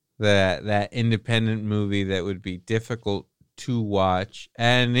that independent movie that would be difficult to watch.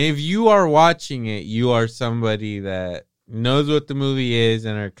 And if you are watching it, you are somebody that knows what the movie is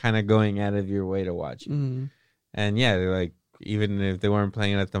and are kind of going out of your way to watch it. And yeah, they're like, even if they weren't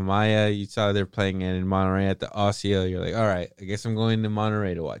playing it at the Maya, you saw they're playing it in Monterey at the Ocio. You're like, all right, I guess I'm going to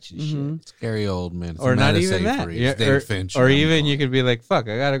Monterey to watch this shit. Scary old man. Or not even that. Yeah, David Fincher. or even you could be like, fuck,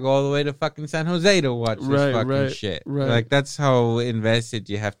 I gotta go all the way to fucking San Jose to watch this Right, fucking right, shit. right. Like that's how invested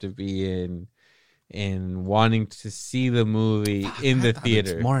you have to be in wanting to see the movie in the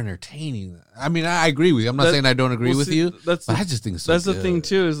theater. It's more entertaining. I mean, I agree with you. I'm not saying I don't agree with you, That's but I just think it's so that's the good. thing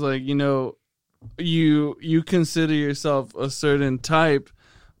too. Is like, you know, you consider yourself a certain type,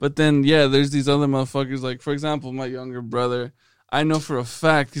 but then yeah, there's these other motherfuckers. Like for example, my younger brother. I know for a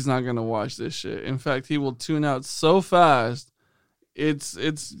fact he's not gonna watch this shit. In fact, he will tune out so fast. It's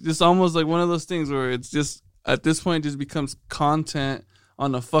just almost like one of those things where it's just at this point it just becomes content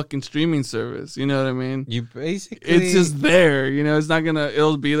on a fucking streaming service. You know what I mean? You basically It's just there, you know. It's not gonna.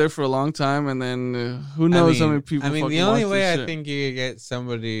 It'll be there for a long time, and then who knows how many people. I mean, fucking the only watch way this I shit. think you could get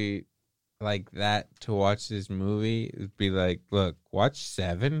somebody like that to watch this movie would be like, look, watch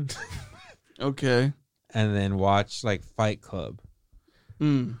Seven, Okay. and then watch like Fight Club.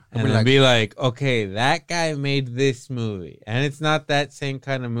 Mm. And be then like- be like, okay, that guy made this movie. And it's not that same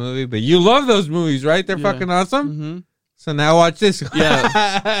kind of movie, but you love those movies, right? They're Yeah. fucking awesome. Mm-hmm. So now watch this.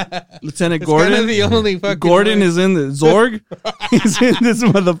 Yeah. Lieutenant It's Gordon. kinda the only fucking Gordon way. is in the Zorg. He's in this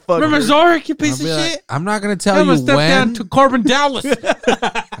motherfucker. Remember Zork, you I'll piece be of like, shit. I'm not gonna tell I'm you gonna step when. down to Corbin Dallas.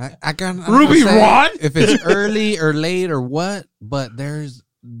 I'm Ruby gonna say Rod? if it's early or late or what, but there's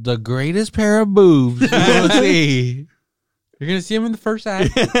the greatest pair of boobs. You're gonna see. You're gonna see him in the first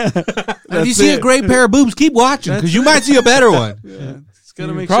act. If you see a great pair of boobs, keep watching because you might see a better one. Yeah. It's gotta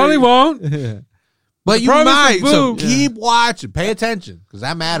You make probably sure won't. But The you promise might. of So boobs. keep watching. Pay attention because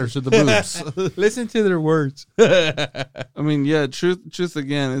that matters to the boobs. Listen to their words. I mean, yeah, truth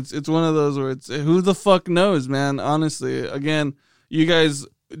again. It's one of those where it's who the fuck knows, man. Honestly, again, you guys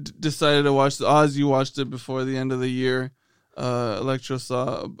decided to watch the Oz. You watched it before the end of the year. Electro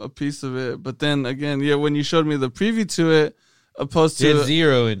saw a piece of it, but then again, yeah, when you showed me the preview to it, opposed He had to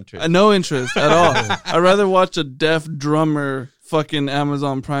zero interest. no interest at all. I'd rather watch a deaf drummer fucking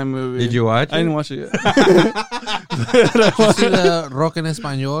Amazon Prime movie. Did you watch it? I didn't watch it yet. Did you see the Rock en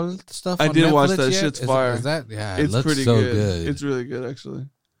Español stuff? I on did watch Netflix that. yet? Shit's Is fire. that yeah? It It's looks pretty so good. It's really good, actually.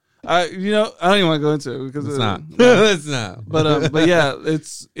 I don't even want to go into it because It's not. no. It's not. But yeah,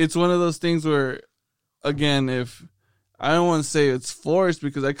 it's one of those things where, again, if I don't want to say it's forced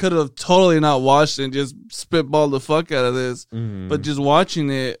because I could have totally not watched it and just spitballed the fuck out of this, Mhm. but just watching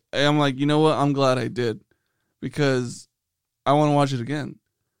it, I'm like, you know what? I'm glad I did because I want to watch it again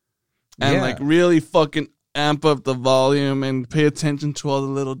and Yeah. like really fucking amp up the volume and pay attention to all the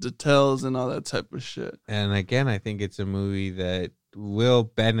little details and all that type of shit. And again, I think it's a movie that will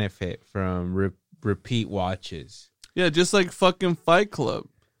benefit from repeat watches. Yeah, just like fucking Fight Club.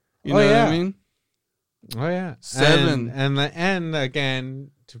 You Oh, know yeah. what I mean? Oh yeah, Seven. and again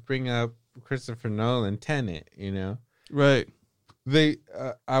to bring up Christopher Nolan, Tenet. You know, Right.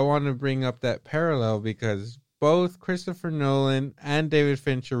 I want to bring up that parallel because both Christopher Nolan and David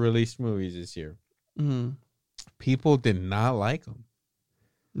Fincher released movies this year. Mm-hmm. People did not like them.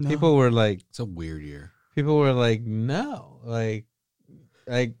 No. People were like, It's a weird year. no, like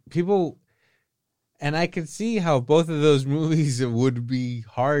people. And I could see how both of those movies would be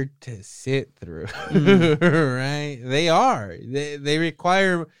hard to sit through, right? They are. They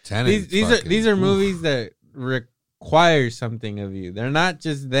require these are movies that require something of you. They're not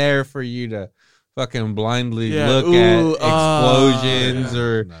just there for you to fucking blindly look at explosions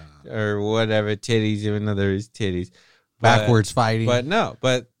or whatever titties, even though there is titties, backwards fighting.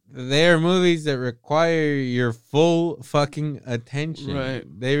 But they're movies that require your full fucking attention. Right.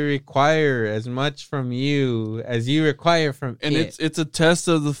 They require as much from you as you require from And it. it's a test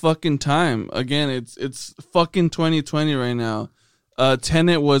of the fucking time. Again, it's fucking 2020 right now.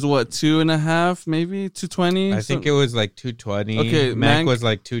 Tenet was what, 2.5, maybe 220. I think it was like 220. Okay, Mank Mank was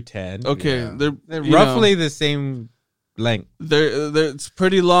like 210. Okay, Yeah. they're Roughly the same length. it's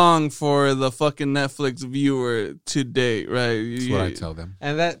pretty long for the fucking Netflix viewer to date, right? That's what I tell them.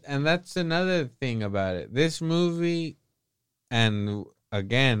 And that's another thing about it. This movie, and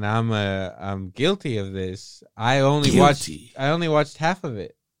again, I'm guilty of this. I only watched half of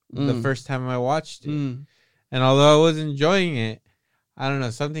it the first time I watched it. Mm. And although I was enjoying it, I don't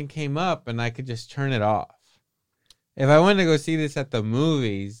know, something came up and I could just turn it off. If I wanted to go see this at the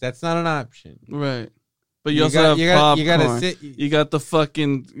movies, that's not an option. Right. But you also have popcorn. You gotta sit. You got the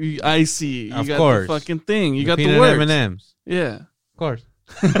fucking icy. You Of got course. the fucking thing. You got the peanut works. M&Ms. Yeah. Of course.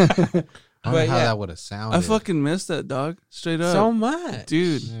 I don't know But how yeah. that would have sounded. I fucking missed that, dog. Straight up. So much.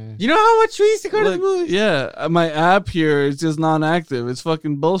 Dude. Yeah. You know how much we used to go to the Like, movies? yeah, my app here is just non-active. It's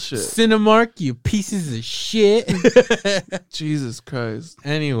fucking bullshit. Cinemark, you pieces of shit. Jesus Christ.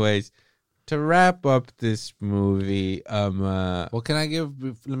 Anyways, to wrap up this movie, Well, can I give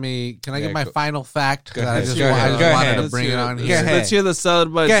Yeah, my go- final fact? go 'Cause I ahead. just, Go ahead. I just Go wanted ahead. to bring it on Go here. ahead. Let's hear the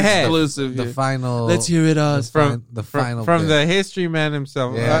Salad Bites Go ahead. exclusive The here. final. Let's hear it, Oz. from the final from bit. the history man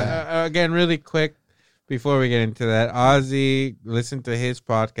himself. Yeah. Again, really quick before we get into that, Ozzy, listen to his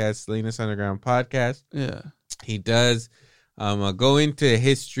podcast, Salinas Underground Podcast. Yeah. He does go into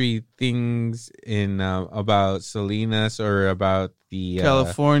history things in about Salinas or about the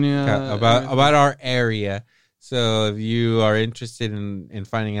California. about our area. So if you are interested in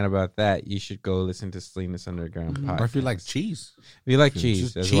finding out about that, you should go listen to Salinas Underground Podcast. Or if you like cheese. If you like cheese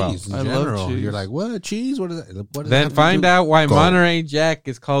Just as cheese well. in I love general. cheese. You're like, what cheese? What is that? What does Then that have find to do? out why Go. Monterey Jack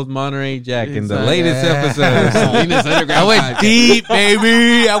is called Monterey Jack in the Exactly. latest Yeah. episode of Salinas Underground I went Podcast. deep,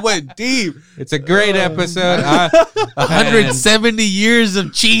 baby. I went deep. It's a great episode. 170 years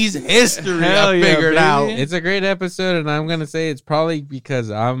of cheese history. Hell I yeah, figured baby. out. It's a great episode, and I'm gonna say it's probably because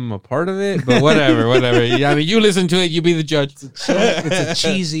I'm a part of it. But whatever. I mean, you listen to it, you be the judge. It's a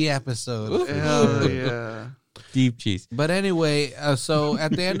cheesy episode. Hell yeah. Deep cheese. But anyway, so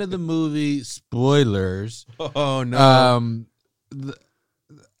at the end of the movie, spoilers. Oh no.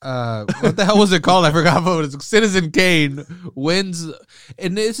 What the hell was it called? I forgot what it was. Citizen Kane wins,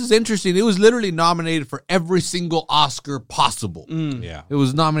 and this is interesting. It was literally nominated for every single Oscar possible. Yeah. It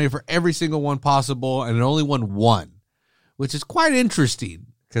was nominated for every single one possible, and it only won one, which is quite interesting.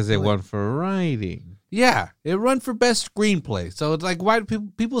 Because they won for writing. Yeah, it won for best screenplay. So it's like, why do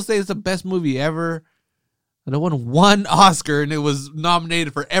people say it's the best movie ever? And it won one Oscar, and it was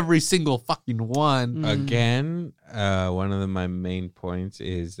nominated for every single fucking one. Again, one of my main points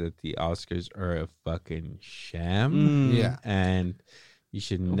is that the Oscars are a fucking sham. Yeah. And you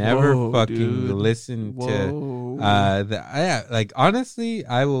should never listen to like honestly,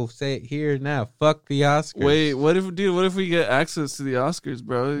 I will say it here now. Fuck the Oscars. Wait, what if we get access to the Oscars,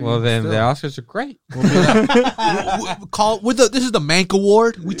 bro? Well, then the Oscars are great. This is the Mank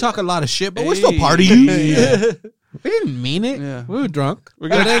Award. We talk a lot of shit, but we're still part of you. Yeah. We didn't mean it. Yeah. We were drunk. We're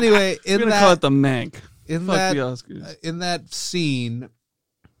But gonna anyway, we're gonna call it the Mank. Fuck the Oscars. In that scene,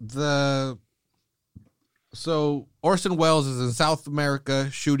 so Orson Welles is in South America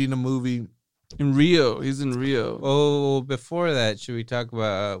shooting a movie. In Rio, he's in Rio. Oh, before that, should we talk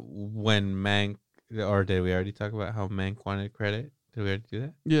about when Mank, or did we already talk about how Mank wanted credit? Did we already do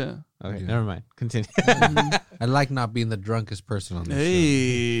that? Yeah. Okay, Yeah. never mind. Continue. I like not being the drunkest person on this show.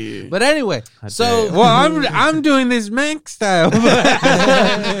 Hey. But anyway, so well, I'm doing this Mank style,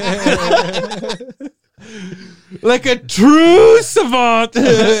 like a true savant.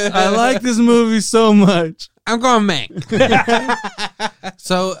 I like this movie so much. I'm going Mank.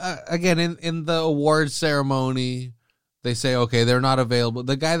 So again, in the award ceremony, they say, okay, they're not available.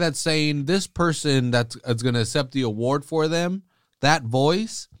 The guy that's saying this person that's going to accept the award for them, that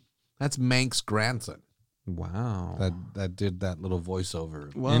voice, that's Mank's grandson. Wow. That did that little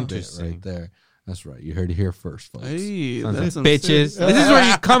voiceover. Wow. bit Interesting. right there. That's right. You heard it here first, folks. Hey, Sons of that's some bitches. serious- This is where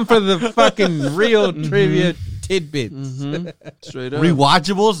you come for the fucking real trivia tidbits. Mhm. Straight up.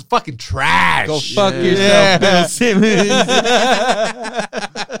 Rewatchables, fucking trash. Go fuck Yeah. yourself, Bill Simmons.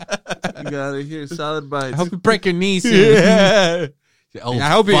 You got it here. Solid bites. I hope you break your knee soon. Yeah. Oh, I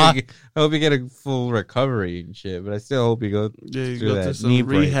hope fuck. I hope you get a full recovery and shit. But I still hope you go. Yeah, you through go that through some knee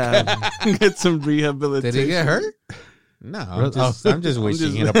break. rehab. Get some rehabilitation. Did he get hurt? No, Really? I'm just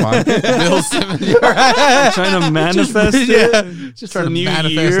wishing just- it upon. Bill Simmons. You're right. Trying to manifest it. Just For trying to New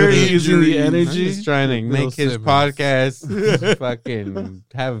manifest Year, the using the injury. I'm energy. just trying to Bill make his Simmons. podcast fucking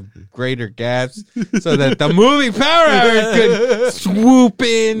have greater gaps so that the movie Power Hour could swoop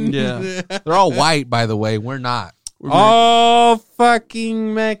in. Yeah. They're all white, by the way. We're not. All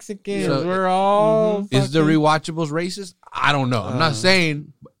fucking Mexicans. So- We're all. Is the fucking- rewatchables racist? I don't know. I'm not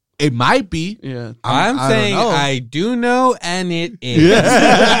saying it might be. Yeah. I'm I don't saying know. I do know, and it is.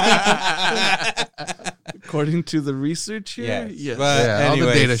 According to the research here, Yes. But Yeah, all the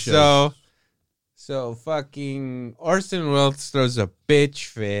anyway, data shows. so fucking Orson Welles throws a bitch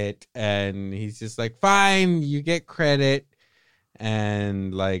fit, and he's just like, "Fine, you get credit,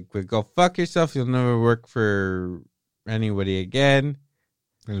 and like, but go fuck yourself. You'll never work for anybody again."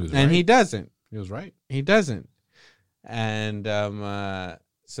 And he doesn't. He was right. He doesn't. And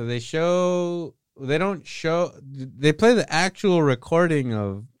so they play the actual recording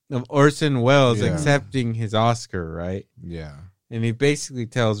of Orson Welles Yeah. accepting his Oscar, right? Yeah. And he basically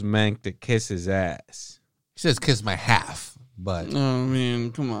tells Mank to kiss his ass. He says kiss my half, but I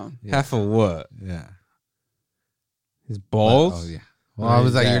mean, come on. yeah. Half of what? Yeah. His balls? Oh, yeah. Well, I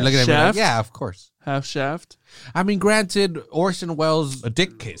was like, you're looking at me like, Shaft? yeah, of course. Half shaft. I mean, granted, Orson Welles. A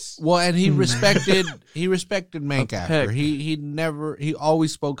dick kiss. Well, and he respected Mank A after. peck. He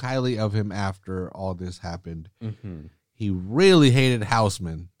always spoke highly of him after all this happened. Mm-hmm. He really hated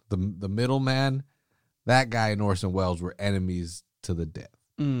Houseman, the middleman. That guy and Orson Welles were enemies to the death.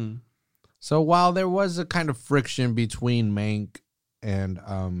 Mm. So while there was a kind of friction between Mank and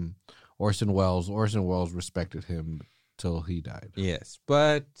Orson Welles respected him till he died. Yes,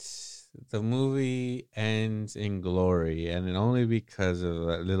 but the movie ends in glory, and it only because of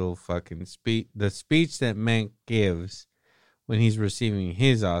that little fucking speech. The speech that Mank gives when he's receiving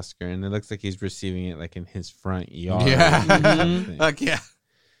his Oscar, and it looks like he's receiving it like in his front yard. Yeah. or something. Like, yeah.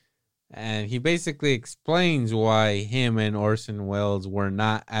 And he basically explains why him and Orson Welles were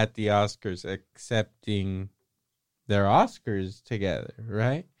not at the Oscars accepting their Oscars together,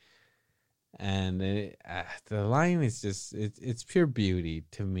 right? And the line is just, it's pure beauty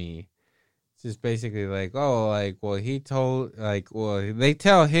to me. It's just basically like, oh, like, well, they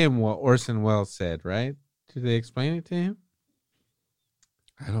tell him what Orson Welles said, right? Did they explain it to him?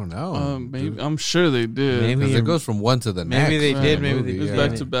 I don't know. Maybe I'm sure they did. Maybe Because it goes from one to the next. Maybe they did, maybe movie, they It was yeah.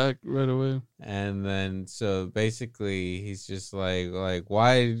 back to back right away. And then so basically he's just like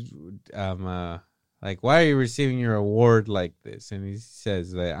why why are you receiving your award like this? And he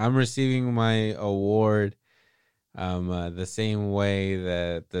says that I'm receiving my award the same way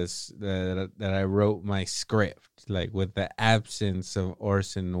that I wrote my script, like with the absence of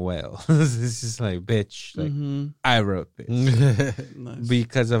Orson Welles. This is like, bitch, like I wrote this Nice.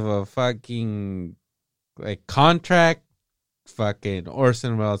 because of a fucking like contract. Fucking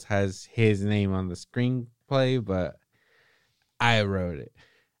Orson Welles has his name on the screenplay, but I wrote it.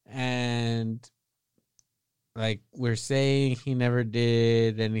 And like we're saying, he never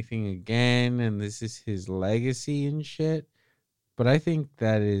did anything again, and this is his legacy and shit. But I think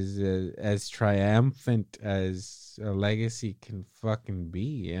that is as triumphant as a legacy can fucking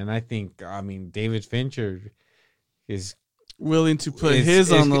be. And I think, I mean, David Fincher is Willing to put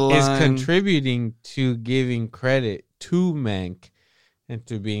his on the line. Is contributing to giving credit to Mank and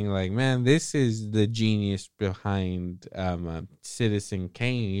to being like, man, this is the genius behind Citizen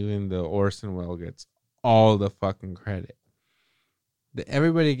Kane, even though Orson Welles gets all the fucking credit.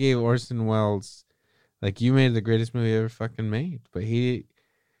 Everybody gave Orson Welles, like, you made the greatest movie ever fucking made, but he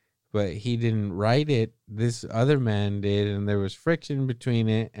didn't write it. This other man did, and there was friction between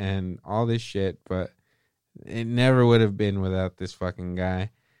it and all this shit, but it never would have been without this fucking guy.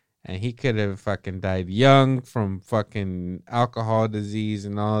 And he could have fucking died young from fucking alcohol disease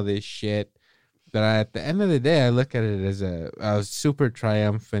and all this shit. But at the end of the day, I look at it as a super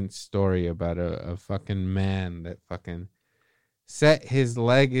triumphant story about a fucking man that fucking set his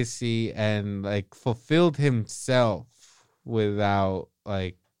legacy and like fulfilled himself without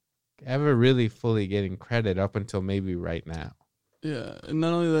like ever really fully getting credit up until maybe right now. Yeah, and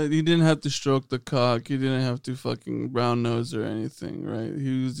not only that, he didn't have to stroke the cock. He didn't have to fucking brown nose or anything, right?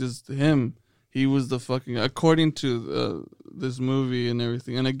 He was just him. He was the fucking, according to this movie and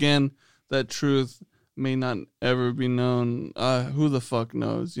everything. And again, that truth may not ever be known. Who the fuck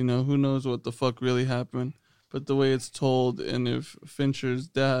knows? You know, who knows what the fuck really happened? But the way it's told, and if Fincher's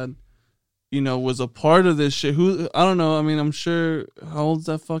dad, you know, was a part of this shit. Who, I don't know. I mean, I'm sure. How old's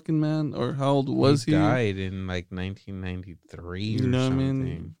that fucking man? Or how old was he? He died in like 1993 You or know what I something.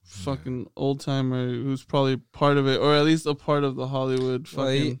 mean? Fucking old timer who's probably part of it, or at least a part of the Hollywood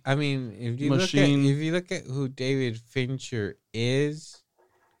fucking. I mean, if you machine. look at who David Fincher is,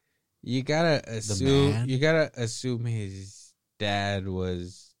 you gotta assume his dad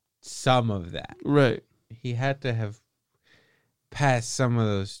was some of that. Right. He had to have passed some of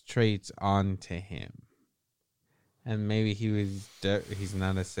those traits on to him, and maybe he's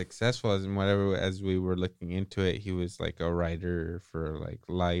not as successful as whatever. As we were looking into it, he was like a writer for like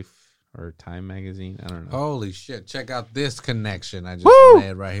Life or Time magazine. I don't know. Holy shit! Check out this connection I just Woo!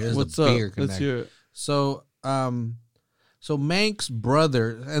 made right here. Here's What's a up? bigger Let's connection. hear it. So, so Mank's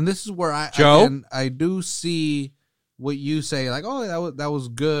brother, and this is where I do see what you say, like, oh, that was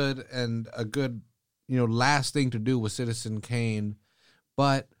good and a good, last thing to do with Citizen Kane,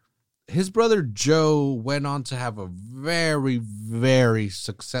 but his brother Joe went on to have a very, very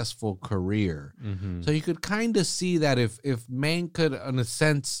successful career. Mm-hmm. So you could kind of see that if Mank could, in a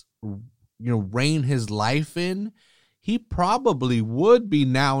sense, rein his life in, he probably would be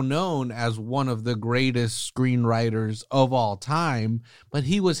now known as one of the greatest screenwriters of all time, but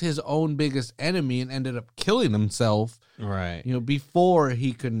he was his own biggest enemy and ended up killing himself, Right. Before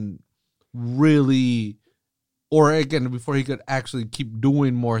he can really, or again, before he could actually keep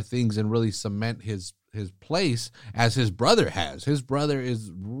doing more things and really cement his place as his brother has. His brother is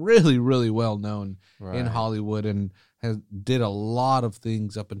really, really well known in Hollywood and did a lot of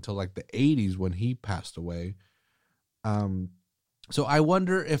things up until like the 80s when he passed away. So I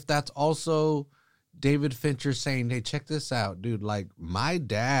wonder if that's also David Fincher saying, hey, check this out, dude. Like, my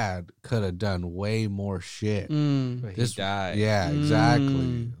dad could have done way more shit. But he died. Yeah,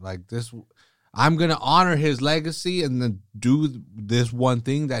 exactly. Like this, I'm going to honor his legacy and then do this one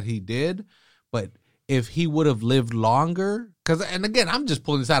thing that he did. But if he would have lived longer, and again, I'm just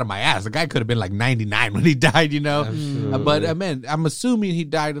pulling this out of my ass. The guy could have been like 99 when he died, Absolutely. But I'm assuming he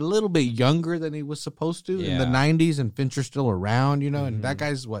died a little bit younger than he was supposed to in the 90s, and Fincher's still around, and that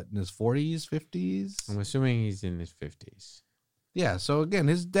guy's what, in his 40s, 50s? I'm assuming he's in his 50s. Yeah, so again,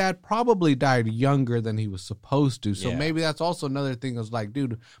 his dad probably died younger than he was supposed to. So Yeah. maybe that's also another thing. I was like,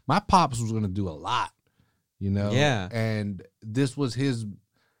 dude, my pops was going to do a lot, Yeah. And this was his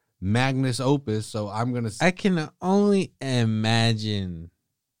magnus opus, so I'm going to... I can only imagine,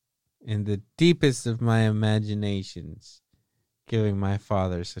 in the deepest of my imaginations, giving my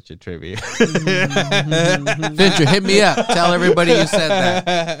father such a tribute. Fincher, hit me up. Tell everybody you said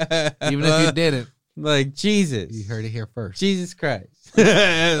that. Even if you didn't. Like, Jesus. You heard it here first. Jesus Christ.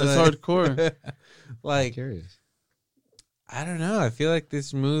 That's hardcore. Like, Curious. I don't know. I feel like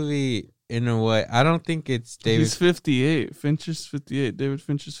this movie, in a way, I don't think it's David. He's 58. Fincher's 58. David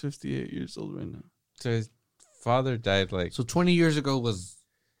Fincher's 58 years old right now. So his father died like. So 20 years ago was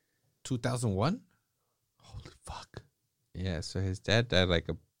 2001? Holy fuck. Yeah, so his dad died like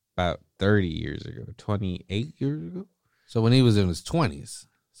about 30 years ago, 28 years ago. So when he was in his 20s.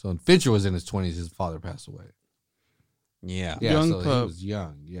 So when Fincher was in his 20s, his father passed away. Yeah. Yeah, Young so he pup. was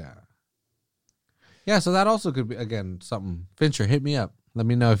young, yeah. Yeah, so that also could be, again, something. Fincher, hit me up. Let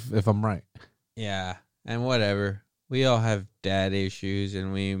me know if I'm right. Yeah, and whatever. We all have dad issues,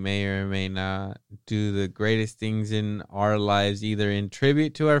 and we may or may not do the greatest things in our lives, either in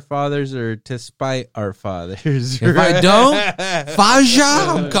tribute to our fathers or to spite our fathers. If I don't, Faja,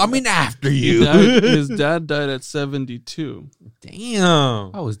 I'm coming after you. His dad died at 72.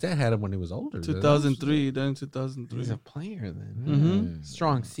 Damn. Oh, his dad had him when he was older. 2003. He died in 2003. He's a player then. Mhm.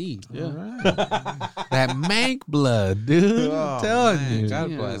 Strong seed. Yeah. All right. That Mank blood, dude. Oh, I'm telling man, you.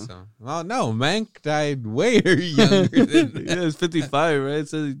 God Yeah. bless him. Well, no, Mank died way younger than Yeah, it's 55, right? It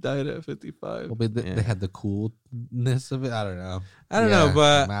says he died at 55. Well, but Yeah. they had the coolness of it. I don't know. I don't Yeah, know,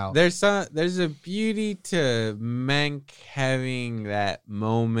 but I'm out. there's a beauty to Mank having that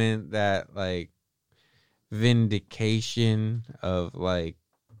moment, that like vindication of like,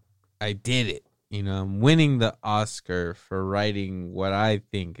 I did it. You know, I'm winning the Oscar for writing what I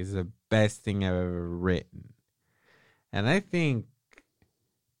think is the best thing I've ever written. And I think,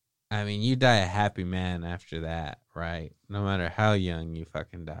 I mean, you die a happy man after that, right? No matter how young you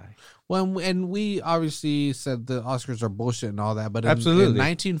fucking die. Well, and we obviously said the Oscars are bullshit and all that, but in Absolutely.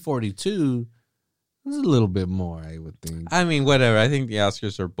 1942, it was a little bit more, I would think. I mean, whatever. I think the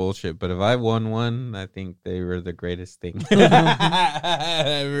Oscars are bullshit, but if I won one, I think they were the greatest thing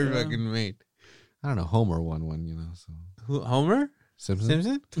ever fucking made. I don't know. Homer won one, you know. So Who, Homer Simpson?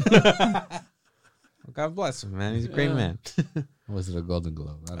 Simpson? Well, God bless him, man. He's a great Yeah. man. Or was it a Golden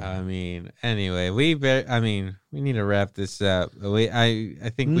Globe? I don't know. I mean, anyway, we need to wrap this up.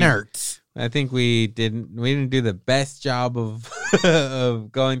 I think Nerds. I think we didn't do the best job of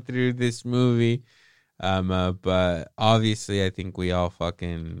of going through this movie. But obviously I think we all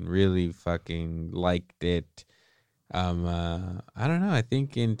fucking really fucking liked it. I don't know. I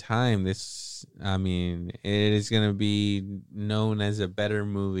think in time it is gonna be known as a better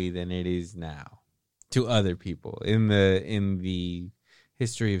movie than it is now to other people in the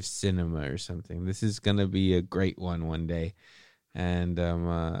history of cinema or something. This is gonna be a great one day. And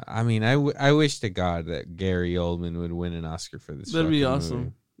I wish to God that Gary Oldman would win an Oscar for this. That'd be fucking awesome.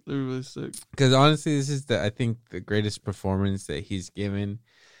 movie. That'd be really sick. Because honestly, this is I think the greatest performance that he's given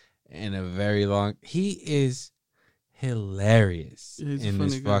in a very long. He is hilarious Yeah, he's a in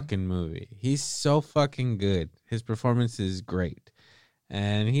this funny guy. fucking movie. He's so fucking good. His performance is great,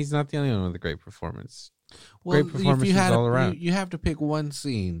 and he's not the only one with a great performance. Great performances all around. You have to pick one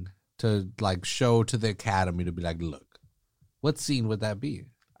scene to like show to the Academy to be like, look, what scene would that be?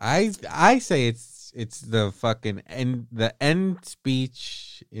 I say it's the fucking end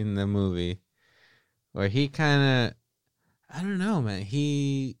speech in the movie where he kind of, I don't know, man.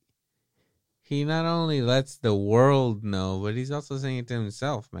 He not only lets the world know, but he's also saying it to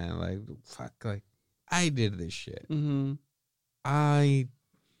himself, man. Like, fuck, like, I did this shit. Mm-hmm. I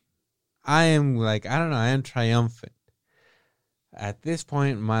am like, I don't know, I am triumphant. At this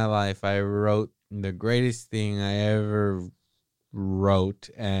point in my life, I wrote the greatest thing I ever wrote,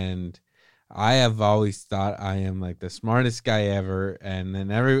 and I have always thought I am like the smartest guy ever, and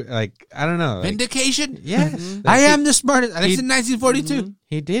then I don't know. Like, Vindication? yes. Mhm. I am the smartest. And He- it's in 1942. Mhm.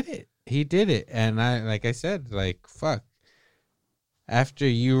 He did it. He did it. And like I said, like, fuck. After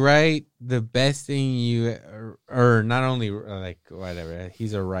you write the best thing or not only like whatever,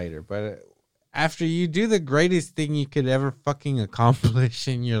 he's a writer, but after you do the greatest thing you could ever fucking accomplish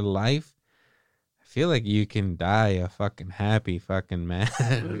in your life, I feel like you can die a fucking happy fucking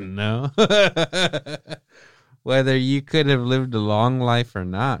man, no? Whether you could have lived a long life or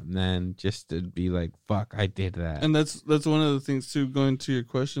not, man, just to be like, fuck, I did that. And that's one of the things too. Going to your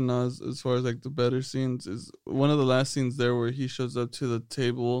question now, as far as like the better scenes, is one of the last scenes there where he shows up to the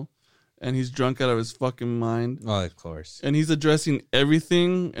table, and he's drunk out of his fucking mind, Oh, of course. and he's addressing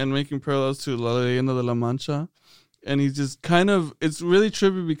everything and making parallels to La Leyenda de la Mancha, and he's just kind of, it's really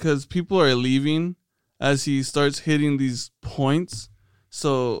trippy because people are leaving as he starts hitting these points.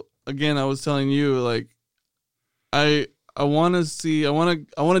 So again, I was telling you, like, I want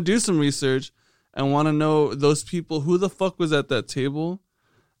to do some research and want to know those people who the fuck was at that table,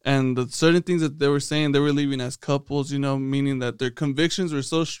 and the certain things that they were saying, they were leaving as couples, meaning that their convictions were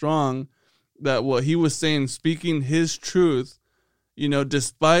so strong that what he was saying, speaking his truth,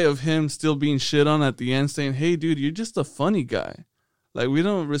 despite of him still being shit on at the end, saying, hey, dude, you're just a funny guy. Like, we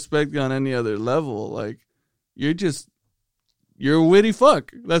don't respect you on any other level. Like, you're a witty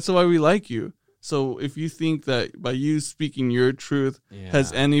fuck. That's why we like you. So if you think that by you speaking your truth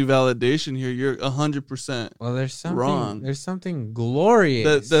has any validation here, you're 100% well, there's something wrong. There's something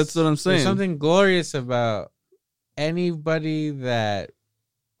glorious. That's what I'm saying. There's something glorious about anybody that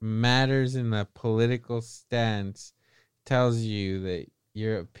matters in a political stance tells you that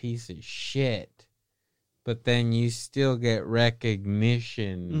you're a piece of shit, but then you still get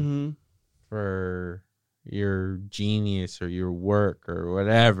recognition for your genius or your work or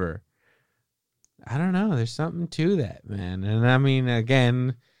whatever. I don't know. There's something to that, man. And I mean,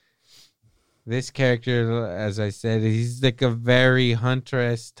 again, this character, as I said, he's like a very Hunter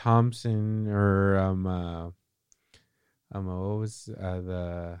S. Thompson or what was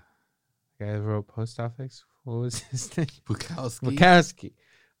the guy who wrote Post Office? What was his name? Bukowski.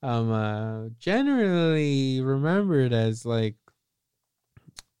 Generally remembered as like,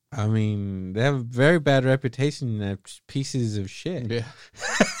 I mean, they have a very bad reputation as pieces of shit. Yeah.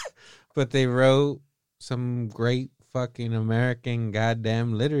 But they wrote some great fucking American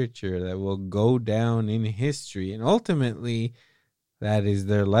goddamn literature that will go down in history. And ultimately, that is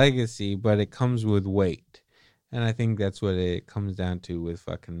their legacy, but it comes with weight. And I think that's what it comes down to with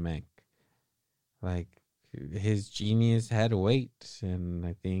fucking Mank. Like, his genius had weight. And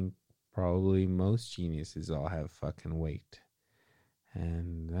I think probably most geniuses all have fucking weight.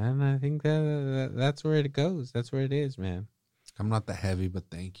 And then I think that's where it goes. That's where it is, man. I'm not that heavy, but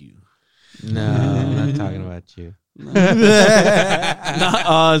thank you. No, I'm not talking about you. Not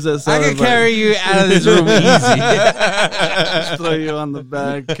Oz. I can carry you out of this room easy. Just throw you on the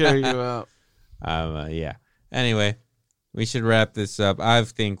back, carry you out. Yeah. Anyway, we should wrap this up. I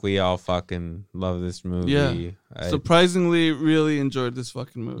think we all fucking love this movie. Yeah. Surprisingly, really enjoyed this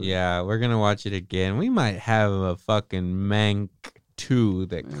fucking movie. Yeah, we're gonna watch it again. We might have a fucking Mank 2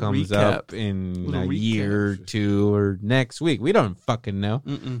 that comes up in a year or two or next week. We don't fucking know.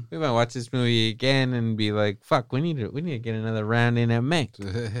 We might watch this movie again and be like, "Fuck, we need to get another round in at Mank."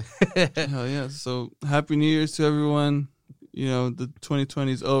 Hell yeah! So happy New Year's to everyone. The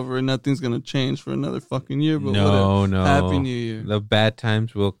 2020 is over and nothing's gonna change for another fucking year. But no. Happy New Year. The bad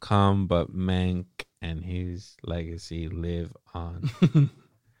times will come, but Mank and his legacy live on.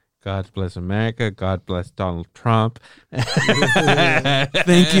 God bless America. God bless Donald Trump.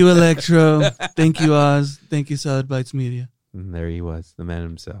 Thank you, Electro. Thank you, Oz. Thank you, Salad Bites Media. And there he was, the man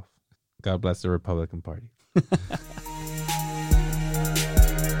himself. God bless the Republican Party. The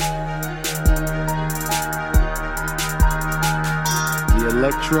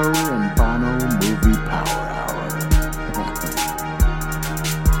Electro and Bono Movie Power